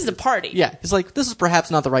down. This is a party. Yeah, he's like, this is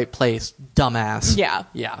perhaps not the right place, dumbass. Yeah.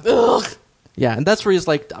 Yeah. Ugh. Yeah, and that's where he's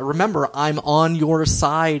like, remember, I'm on your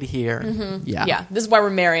side here. Mm-hmm. Yeah. Yeah, this is why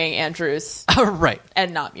we're marrying Andrews. Right.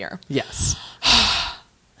 And not Muir. Yes.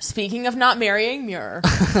 Speaking of not marrying Muir.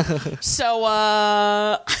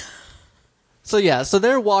 So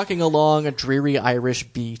they're walking along a dreary Irish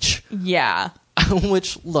beach. Yeah.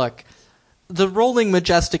 Which, look, the rolling,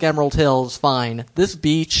 majestic Emerald Hills, fine. This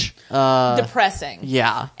beach, depressing.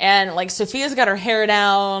 Yeah. And, like, Sophia's got her hair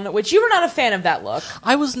down, which you were not a fan of that look.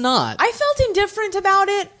 I was not. I felt indifferent about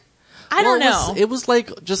it. I don't know. It was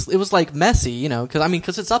like messy, you know,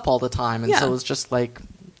 because it's up all the time, and so it was just like,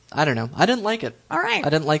 I don't know. I didn't like it. All right. I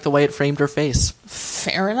didn't like the way it framed her face.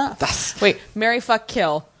 Fair enough. Wait, marry, fuck,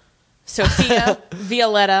 kill. Sophia,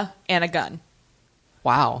 Violetta, and a gun.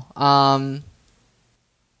 Wow. I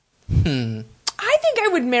think I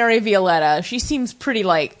would marry Violetta. She seems pretty,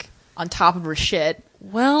 like, on top of her shit.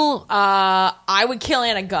 Well, I would kill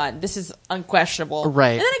Anna Gunn. This is unquestionable.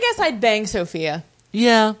 Right. And then I guess I'd bang Sophia.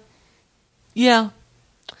 yeah. Yeah.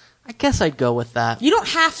 I guess I'd go with that. You don't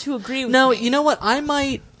have to agree with No, me. you know what? I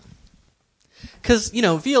might... Because, you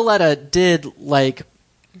know, Violetta did, like,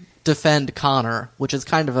 defend Connor, which is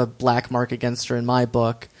kind of a black mark against her in my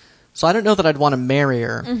book. So I don't know that I'd want to marry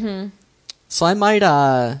her. Mm-hmm. So I might,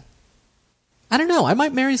 I don't know. I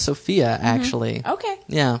might marry Sophia, actually. Okay.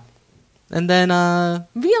 Yeah. And then,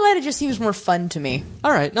 Violetta just seems more fun to me.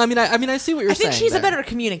 all right. No, I mean, I see what you're I saying. think she's a there. better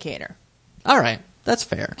communicator. All right. That's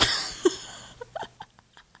fair.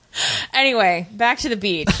 Anyway, back to the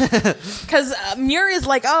beach. Because Muir is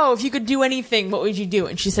like, oh, if you could do anything, what would you do?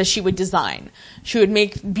 And she says she would design. She would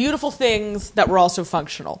make beautiful things that were also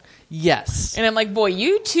functional. Yes. And I'm like, boy,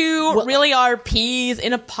 you two really are peas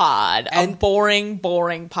in a pod. A boring,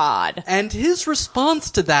 boring pod. And his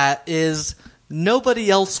response to that is,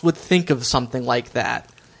 nobody else would think of something like that.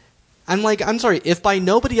 I'm like, I'm sorry, if by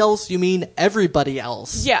nobody else you mean everybody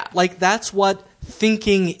else. Yeah. Like, that's what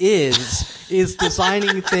thinking is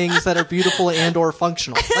designing things that are beautiful and or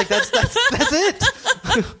functional. Like, that's it.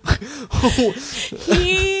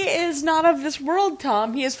 He is not of this world,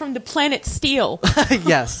 Tom. He is from the planet Steel.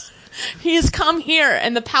 Yes. He has come here,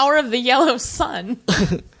 and the power of the yellow sun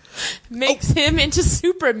makes him into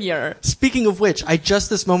Super Muir. Speaking of which, I just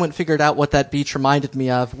this moment figured out what that beach reminded me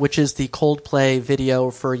of, which is the Coldplay video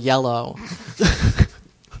for Yellow.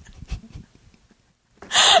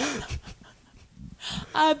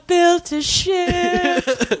 I built a ship.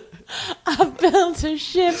 I built a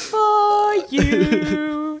ship for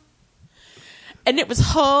you. And it was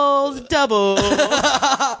hulls double.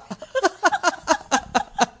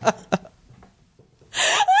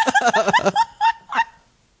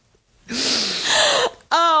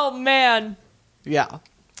 Oh, man. Yeah.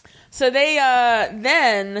 So they,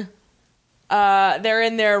 then, they're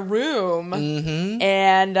in their room,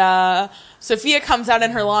 and, Sophia comes out in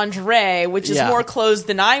her lingerie, which is more clothes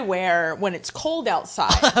than I wear when it's cold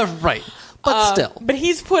outside. Right. But still. But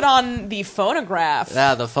he's put on the phonograph.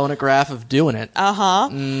 Yeah, the phonograph of doing it. Uh-huh.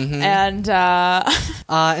 Mm-hmm.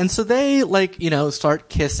 And so they, like, you know, start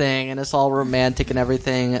kissing, and it's all romantic and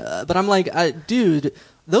everything. But I'm like, dude,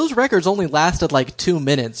 those records only lasted like 2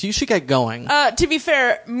 minutes. You should get going. To be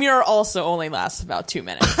fair, Muir also only lasts about 2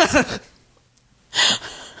 minutes.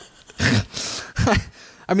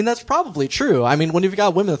 I mean, that's probably true. I mean, when you've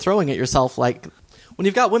got women throwing at yourself, like, when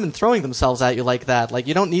you've got women throwing themselves at you like that, like,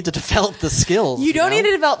 you don't need to develop the skills. You don't know? need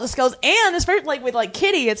to develop the skills, and especially like with like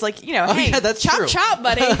Kitty, it's like, you know, hey, yeah, that's chop true. chop,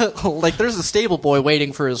 buddy. Like, there's a stable boy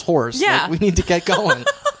waiting for his horse. Yeah. Like, we need to get going.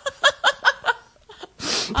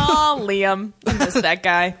 Oh, Liam, I miss that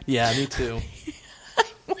guy. Yeah, me too.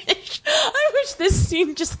 I wish this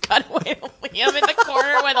scene just cut away to Liam in the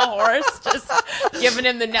corner with a horse, just giving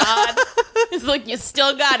him the nod. It's like, you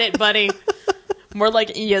still got it, buddy. More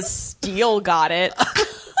like, you still got it.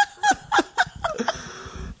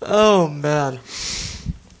 Oh, man.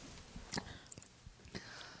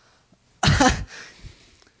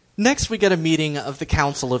 Next, we get a meeting of the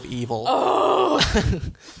Council of Evil. Oh!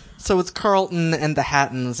 So it's Carlton and the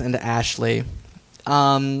Hattons and Ashley.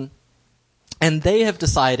 And they have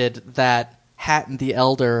decided that Hatton the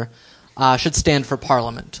Elder should stand for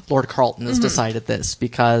Parliament. Lord Carlton has decided this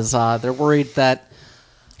because they're worried that...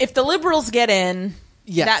 If the Liberals get in,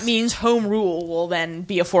 Yes. that means home rule will then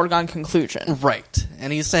be a foregone conclusion. Right.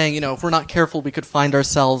 And he's saying, you know, if we're not careful, we could find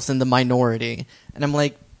ourselves in the minority. And I'm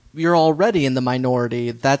like, you're already in the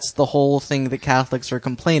minority. That's the whole thing that Catholics are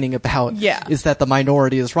complaining about. Yeah. Is that the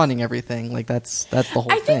minority is running everything. Like, that's the whole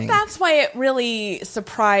thing. I think that's why it really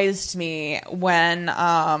surprised me when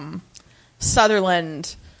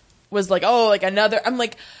Sutherland was like, oh, like another... I'm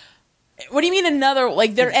like... What do you mean another?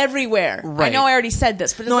 Like, they're everywhere. Right. I know I already said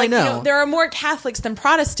this, but it's No, I like, know. you know, there are more Catholics than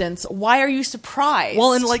Protestants. Why are you surprised?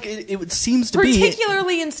 Well, and like, it seems to be...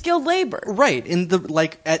 Particularly in skilled labor. Right. In the,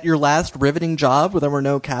 like, at your last riveting job where there were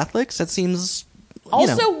no Catholics, that seems...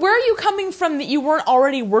 Also, where are you coming from that you weren't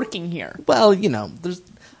already working here? Well, you know,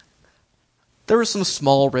 there were some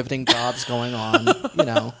small riveting jobs going on, you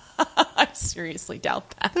know. I seriously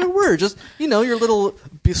doubt that. There were just, you know, your little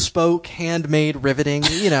bespoke, handmade riveting,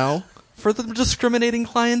 you know, for the discriminating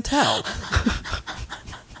clientele.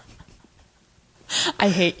 I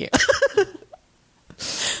hate you.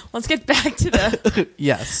 Let's get back to the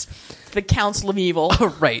Yes. the Council of Evil.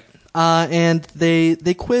 Right. And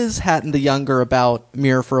they quiz Hatton the Younger about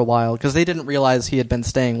Muir for a while because they didn't realize he had been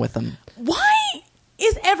staying with them. Why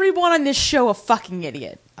is everyone on this show a fucking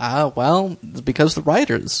idiot? Well, it's because the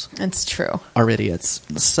writers That's true. are idiots.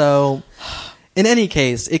 So, in any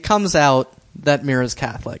case, it comes out that Muir is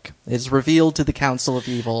Catholic. It's revealed to the Council of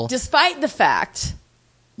Evil. Despite the fact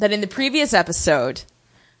that in the previous episode,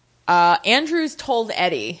 Andrews told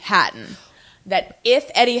Eddie Hatton that if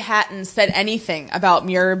Eddie Hatton said anything about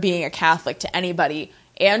Muir being a Catholic to anybody,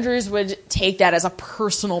 Andrews would take that as a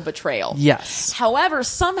personal betrayal. Yes. However,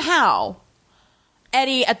 somehow,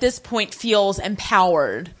 Eddie at this point feels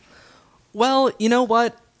empowered. Well, you know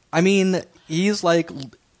what? I mean, he's like,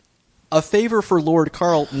 a favor for Lord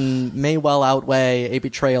Carlton may well outweigh a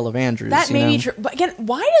betrayal of Andrews. That may be true. But again,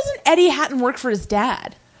 why doesn't Eddie Hatton work for his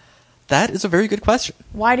dad? That is a very good question.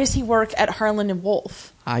 Why does he work at Harlan and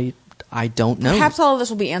Wolff? I don't know. Perhaps all of this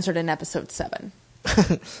will be answered in episode 7.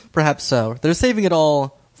 Perhaps so. They're saving it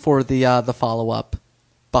all for the follow-up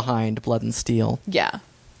behind Blood and Steel. Yeah.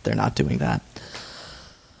 They're not doing that.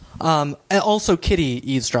 And also, Kitty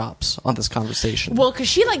eavesdrops on this conversation. Well, because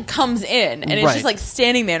she, like, comes in, and it's just, like,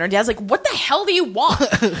 standing there, and her dad's like, what the hell do you want?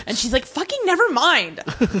 And she's like, fucking never mind.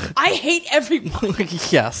 I hate everyone.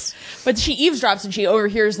 Yes. But she eavesdrops, and she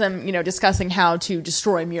overhears them, discussing how to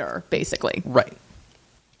destroy Muir, basically. Right.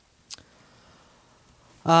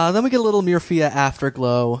 Then we get a little Muir-Fia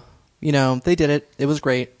afterglow. They did it. It was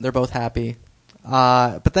great. They're both happy.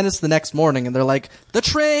 But then it's the next morning, and they're like, the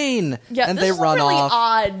train! Yeah, and this they is run a really off.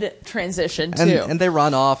 odd transition, too. And they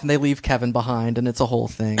run off, and they leave Kevin behind, and it's a whole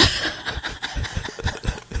thing.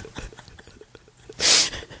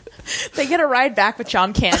 They get a ride back with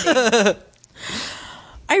John Candy.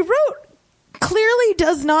 I wrote, clearly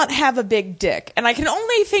does not have a big dick, and I can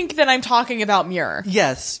only think that I'm talking about Muir.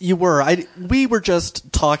 Yes, you were. We were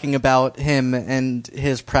just talking about him and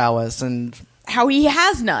his prowess, and How he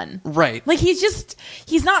has none. right. Like,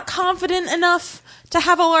 he's not confident enough to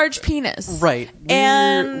have a large penis. Right.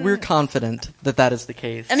 We're confident that is the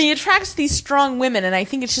case. And he attracts these strong women, and I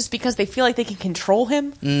think it's just because they feel like they can control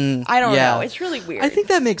him. I don't know. It's really weird. I think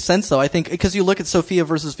that makes sense, though. I think because you look at Sophia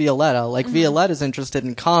versus Violetta, like Violetta's interested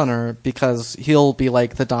in Connor because he'll be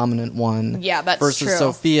like the dominant one. Yeah, that's versus true.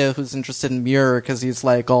 Sophia, who's interested in Muir because he's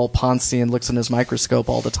like all poncy and looks in his microscope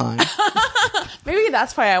all the time. Maybe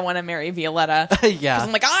that's why I want to marry Violetta. Yeah. Because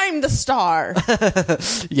I'm like, I'm the star.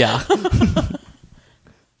 Yeah.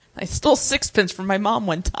 I stole sixpence from my mom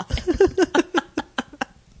one time.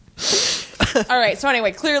 All right. So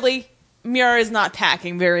anyway, clearly, Muir is not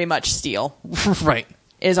packing very much steel. Right.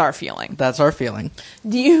 Is our feeling. That's our feeling.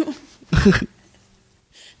 Do you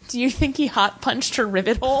think he hot punched her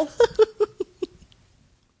rivet hole?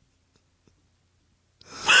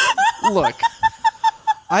 Look.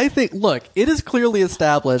 It is clearly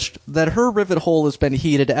established that her rivet hole has been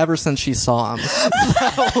heated ever since she saw him.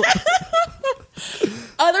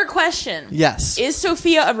 Other question. Yes. Is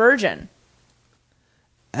Sophia a virgin?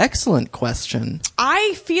 Excellent question.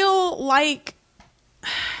 I feel like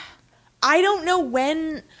I don't know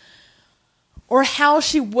when or how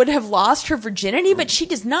she would have lost her virginity, but she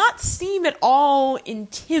does not seem at all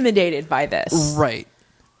intimidated by this. Right.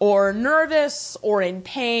 Or nervous or in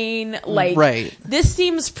pain. Like, right. This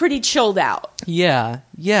seems pretty chilled out. Yeah.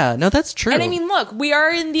 No, that's true. And I mean, look, we are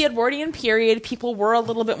in the Edwardian period. People were a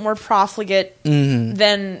little bit more profligate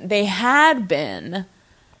than they had been.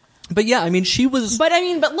 But yeah, I mean, she was. But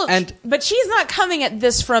look, but she's not coming at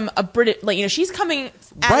this from a British, she's coming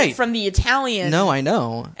at it from the Italian. No, I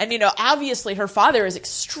know. And obviously her father is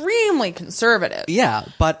extremely conservative. Yeah,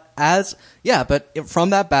 but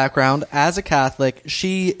from that background, as a Catholic,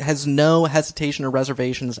 she has no hesitation or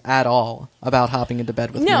reservations at all about hopping into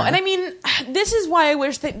bed with No, Muir. and I mean, this is why I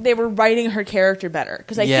wish that they were writing her character better.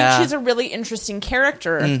 Because I think she's a really interesting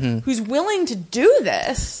character who's willing to do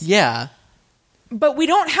this. Yeah. But we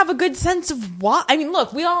don't have a good sense of why. I mean,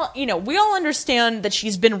 look, we all understand that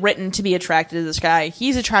she's been written to be attracted to this guy.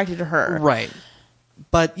 He's attracted to her. Right.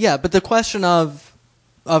 But the question of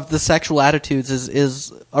the sexual attitudes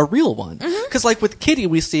is a real one. Because like with Kitty,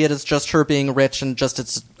 we see it as just her being rich and just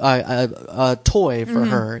it's a toy for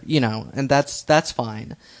her, and that's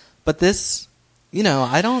fine. But this,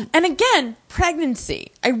 I don't. And again,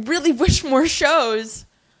 pregnancy. I really wish more shows.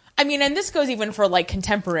 I mean, and this goes even for like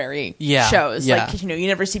contemporary shows. Yeah. Like, you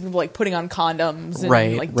never see people like putting on condoms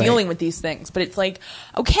and dealing with these things. But it's like,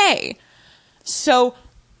 okay, so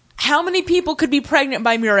how many people could be pregnant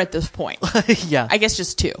by Muir at this point? Yeah. I guess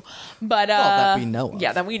just 2. But that we know of.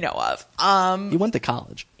 Yeah, that we know of. You went to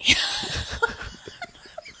college.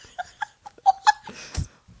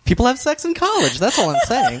 People have sex in college. That's all I'm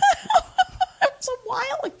saying. That was a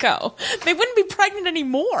while ago. They wouldn't be pregnant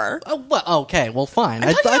anymore. Well, okay. Well, fine.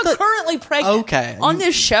 I'm talking about currently pregnant. Okay. On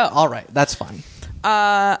this show. All right. That's fine.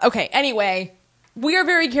 Okay. Anyway, we are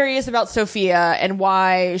very curious about Sophia and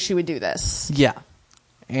why she would do this. Yeah.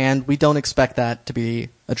 And we don't expect that to be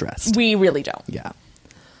addressed. We really don't. Yeah.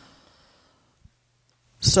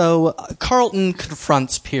 So Carlton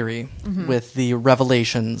confronts Peary with the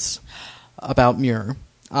revelations about Muir.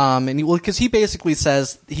 Because he basically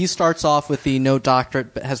says, he starts off with the no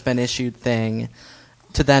doctorate has been issued thing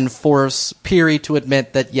to then force Peary to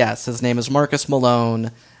admit that, yes, his name is Marcus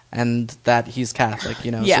Malone and that he's Catholic,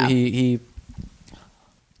 Yeah. So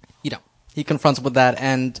he confronts him with that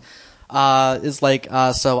and is like,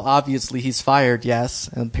 so obviously he's fired, yes.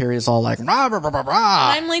 And Peary is all like, rah, rah, rah, rah,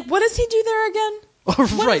 rah. I'm like, what does he do there again?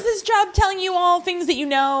 What Right. is his job telling you all things that you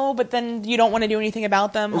know, but then you don't want to do anything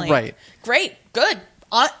about them? Like, Right. Great. Good.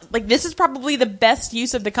 This is probably the best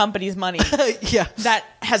use of the company's money Yeah. that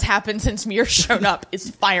has happened since Muir showed up, is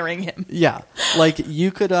firing him. Yeah. Like,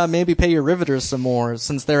 you could maybe pay your riveters some more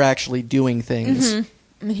since they're actually doing things.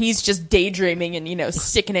 And he's just daydreaming and,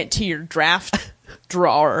 sticking it to your draft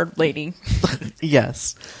drawer, lady.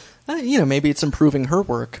 Yes. Maybe it's improving her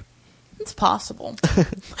work. It's possible.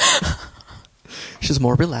 She's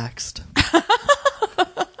more relaxed.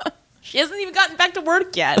 She hasn't even gotten back to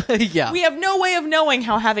work yet. Yeah. We have no way of knowing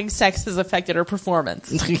how having sex has affected her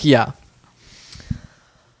performance. Yeah.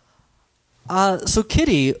 So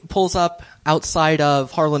Kitty pulls up outside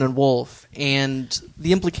of Harlan and Wolf, and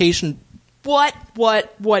the implication... What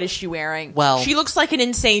is she wearing? Well... She looks like an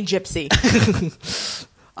insane gypsy.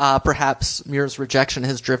 Perhaps Muir's rejection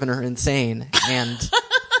has driven her insane, and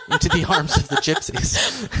into the arms of the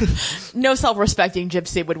gypsies. No self-respecting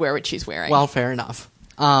gypsy would wear what she's wearing. Well, fair enough.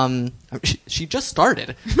 She just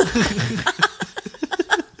started.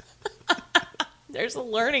 There's a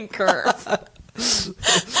learning curve.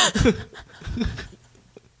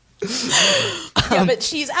 Yeah, but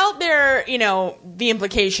she's out there, the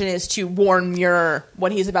implication is to warn Muir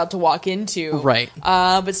what he's about to walk into. Right.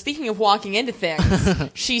 But speaking of walking into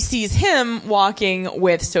things, she sees him walking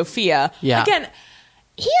with Sophia. Yeah. Again,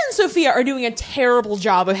 he and Sophia are doing a terrible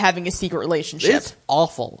job of having a secret relationship. It's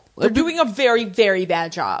awful. They're doing a very, very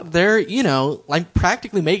bad job. They're, like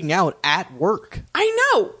practically making out at work.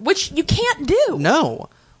 I know, which you can't do. No.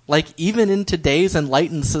 Like, even in today's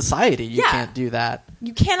enlightened society, you Yeah. can't do that.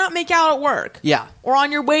 You cannot make out at work. Yeah. Or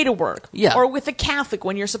on your way to work. Yeah. Or with a Catholic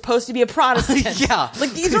when you're supposed to be a Protestant. Yeah.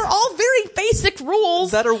 Like, these are all very basic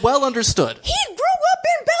rules. That are well understood. He grew up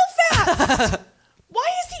in Belfast! Why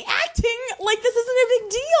is he acting like this isn't a big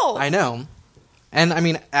deal? I know. And, I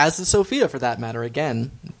mean, as is Sophia, for that matter,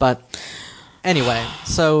 again. But, anyway,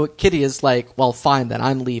 so Kitty is like, well, fine then,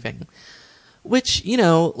 I'm leaving. Which,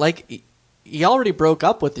 like... He already broke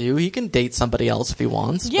up with you. He can date somebody else if he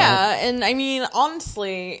wants. Yeah, and I mean,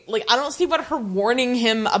 honestly, like, I don't see what her warning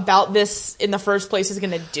him about this in the first place is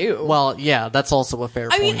going to do. Well, yeah, that's also a fair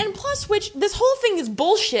point. I mean, and plus, which, this whole thing is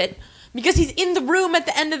bullshit because he's in the room at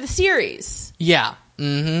the end of the series. Yeah.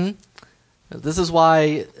 Mm-hmm. This is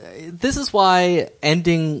why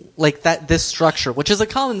ending like that, this structure, which is a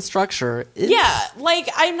common structure. Yeah, like,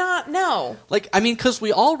 no. Like, I mean, because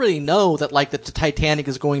we already know that, like, the Titanic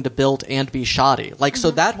is going to build and be shoddy. Like,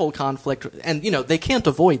 so that whole conflict, and, they can't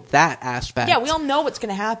avoid that aspect. Yeah, we all know what's going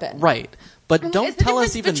to happen. Right. But don't tell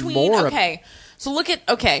us even more. Okay, so look at,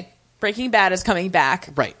 Breaking Bad is coming back.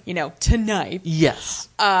 Right. Tonight. Yes.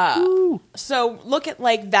 So look at,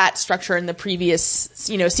 like, that structure in the previous,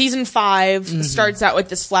 season 5 starts out with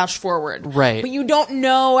this flash forward. Right. But you don't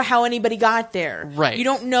know how anybody got there. Right. You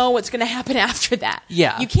don't know what's going to happen after that.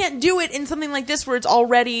 Yeah. You can't do it in something like this where it's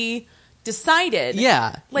already decided.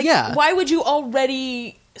 Yeah. Like, yeah. why would you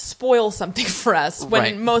already spoil something for us when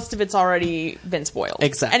Right. most of it's already been spoiled?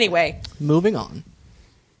 Exactly. Anyway. Moving on.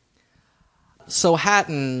 So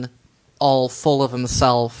Hatton, all full of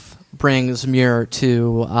himself, brings Muir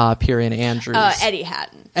to Peary and Andrews. Eddie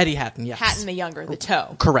Hatton. Eddie Hatton, yes. Hatton the younger, the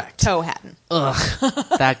toe. Correct. Toe Hatton. Ugh,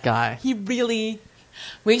 that guy. He really...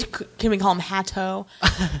 Can we call him Hatto?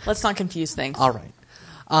 Let's not confuse things. All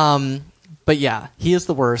right. But yeah, he is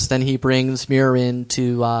the worst, and he brings Muir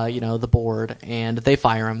into, the board, and they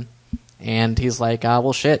fire him. And he's like,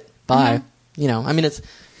 well, shit, bye. I mean, it's,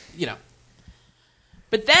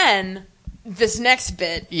 But then, this next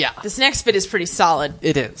bit is pretty solid.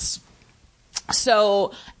 It is.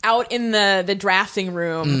 So, out in the drafting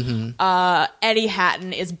room, Eddie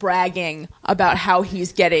Hatton is bragging about how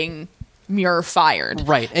he's getting Muir fired.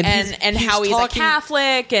 Right. And he's how he's talking, a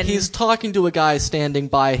Catholic. And he's talking to a guy standing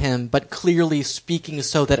by him, but clearly speaking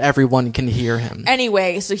so that everyone can hear him.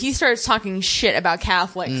 Anyway, so he starts talking shit about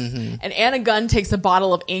Catholics. Mm-hmm. And Anna Gunn takes a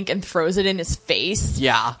bottle of ink and throws it in his face.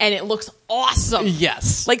 Yeah. And it looks awesome.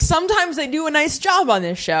 Yes. Like, sometimes they do a nice job on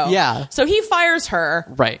this show. Yeah. So he fires her.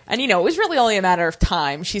 Right. And, it was really only a matter of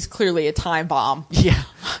time. She's clearly a time bomb. Yeah.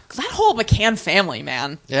 That whole McCann family,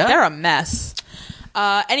 man. Yeah. They're a mess.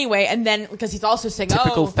 Anyway, and then, because he's also saying,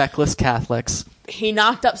 Typical feckless Catholics. he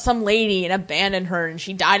knocked up some lady and abandoned her, and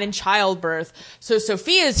she died in childbirth. So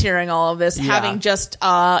Sophia's hearing all of this, having just,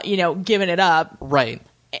 given it up. Right.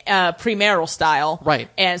 Premarital style. Right.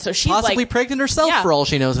 And so she's possibly pregnant herself for all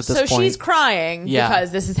she knows at this point. So she's crying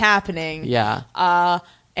because this is happening. Yeah.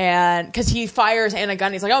 And because he fires Anna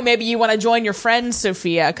Gunn, he's like, oh, maybe you want to join your friends,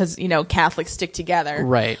 Sophia, because, Catholics stick together.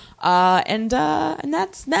 Right. And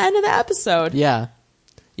that's the end of the episode. Yeah.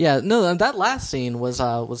 Yeah, no, that last scene was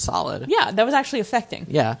solid. Yeah, that was actually affecting.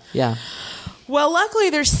 Yeah, yeah. Well, luckily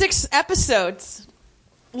there's 6 episodes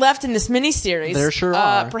left in this miniseries. There sure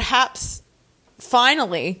are. Perhaps,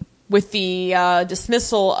 finally, with the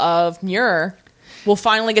dismissal of Muir, we'll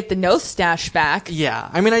finally get the Noth stash back. Yeah,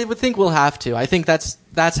 I mean, I would think we'll have to. I think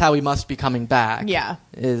that's how he must be coming back. Yeah.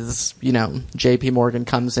 Is, J.P. Morgan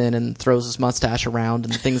comes in and throws his mustache around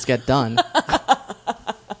and things get done.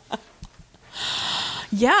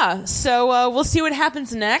 Yeah, so we'll see what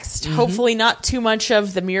happens next. Mm-hmm. Hopefully not too much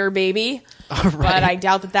of the Muir baby, right. But I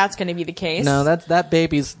doubt that that's going to be the case. No, that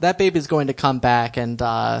baby's going to come back and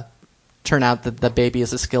turn out that the baby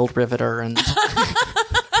is a skilled riveter, and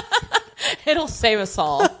it'll save us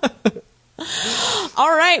all.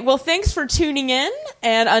 All right, well, thanks for tuning in,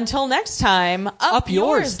 and until next time, up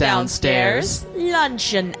yours downstairs,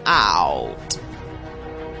 luncheon out.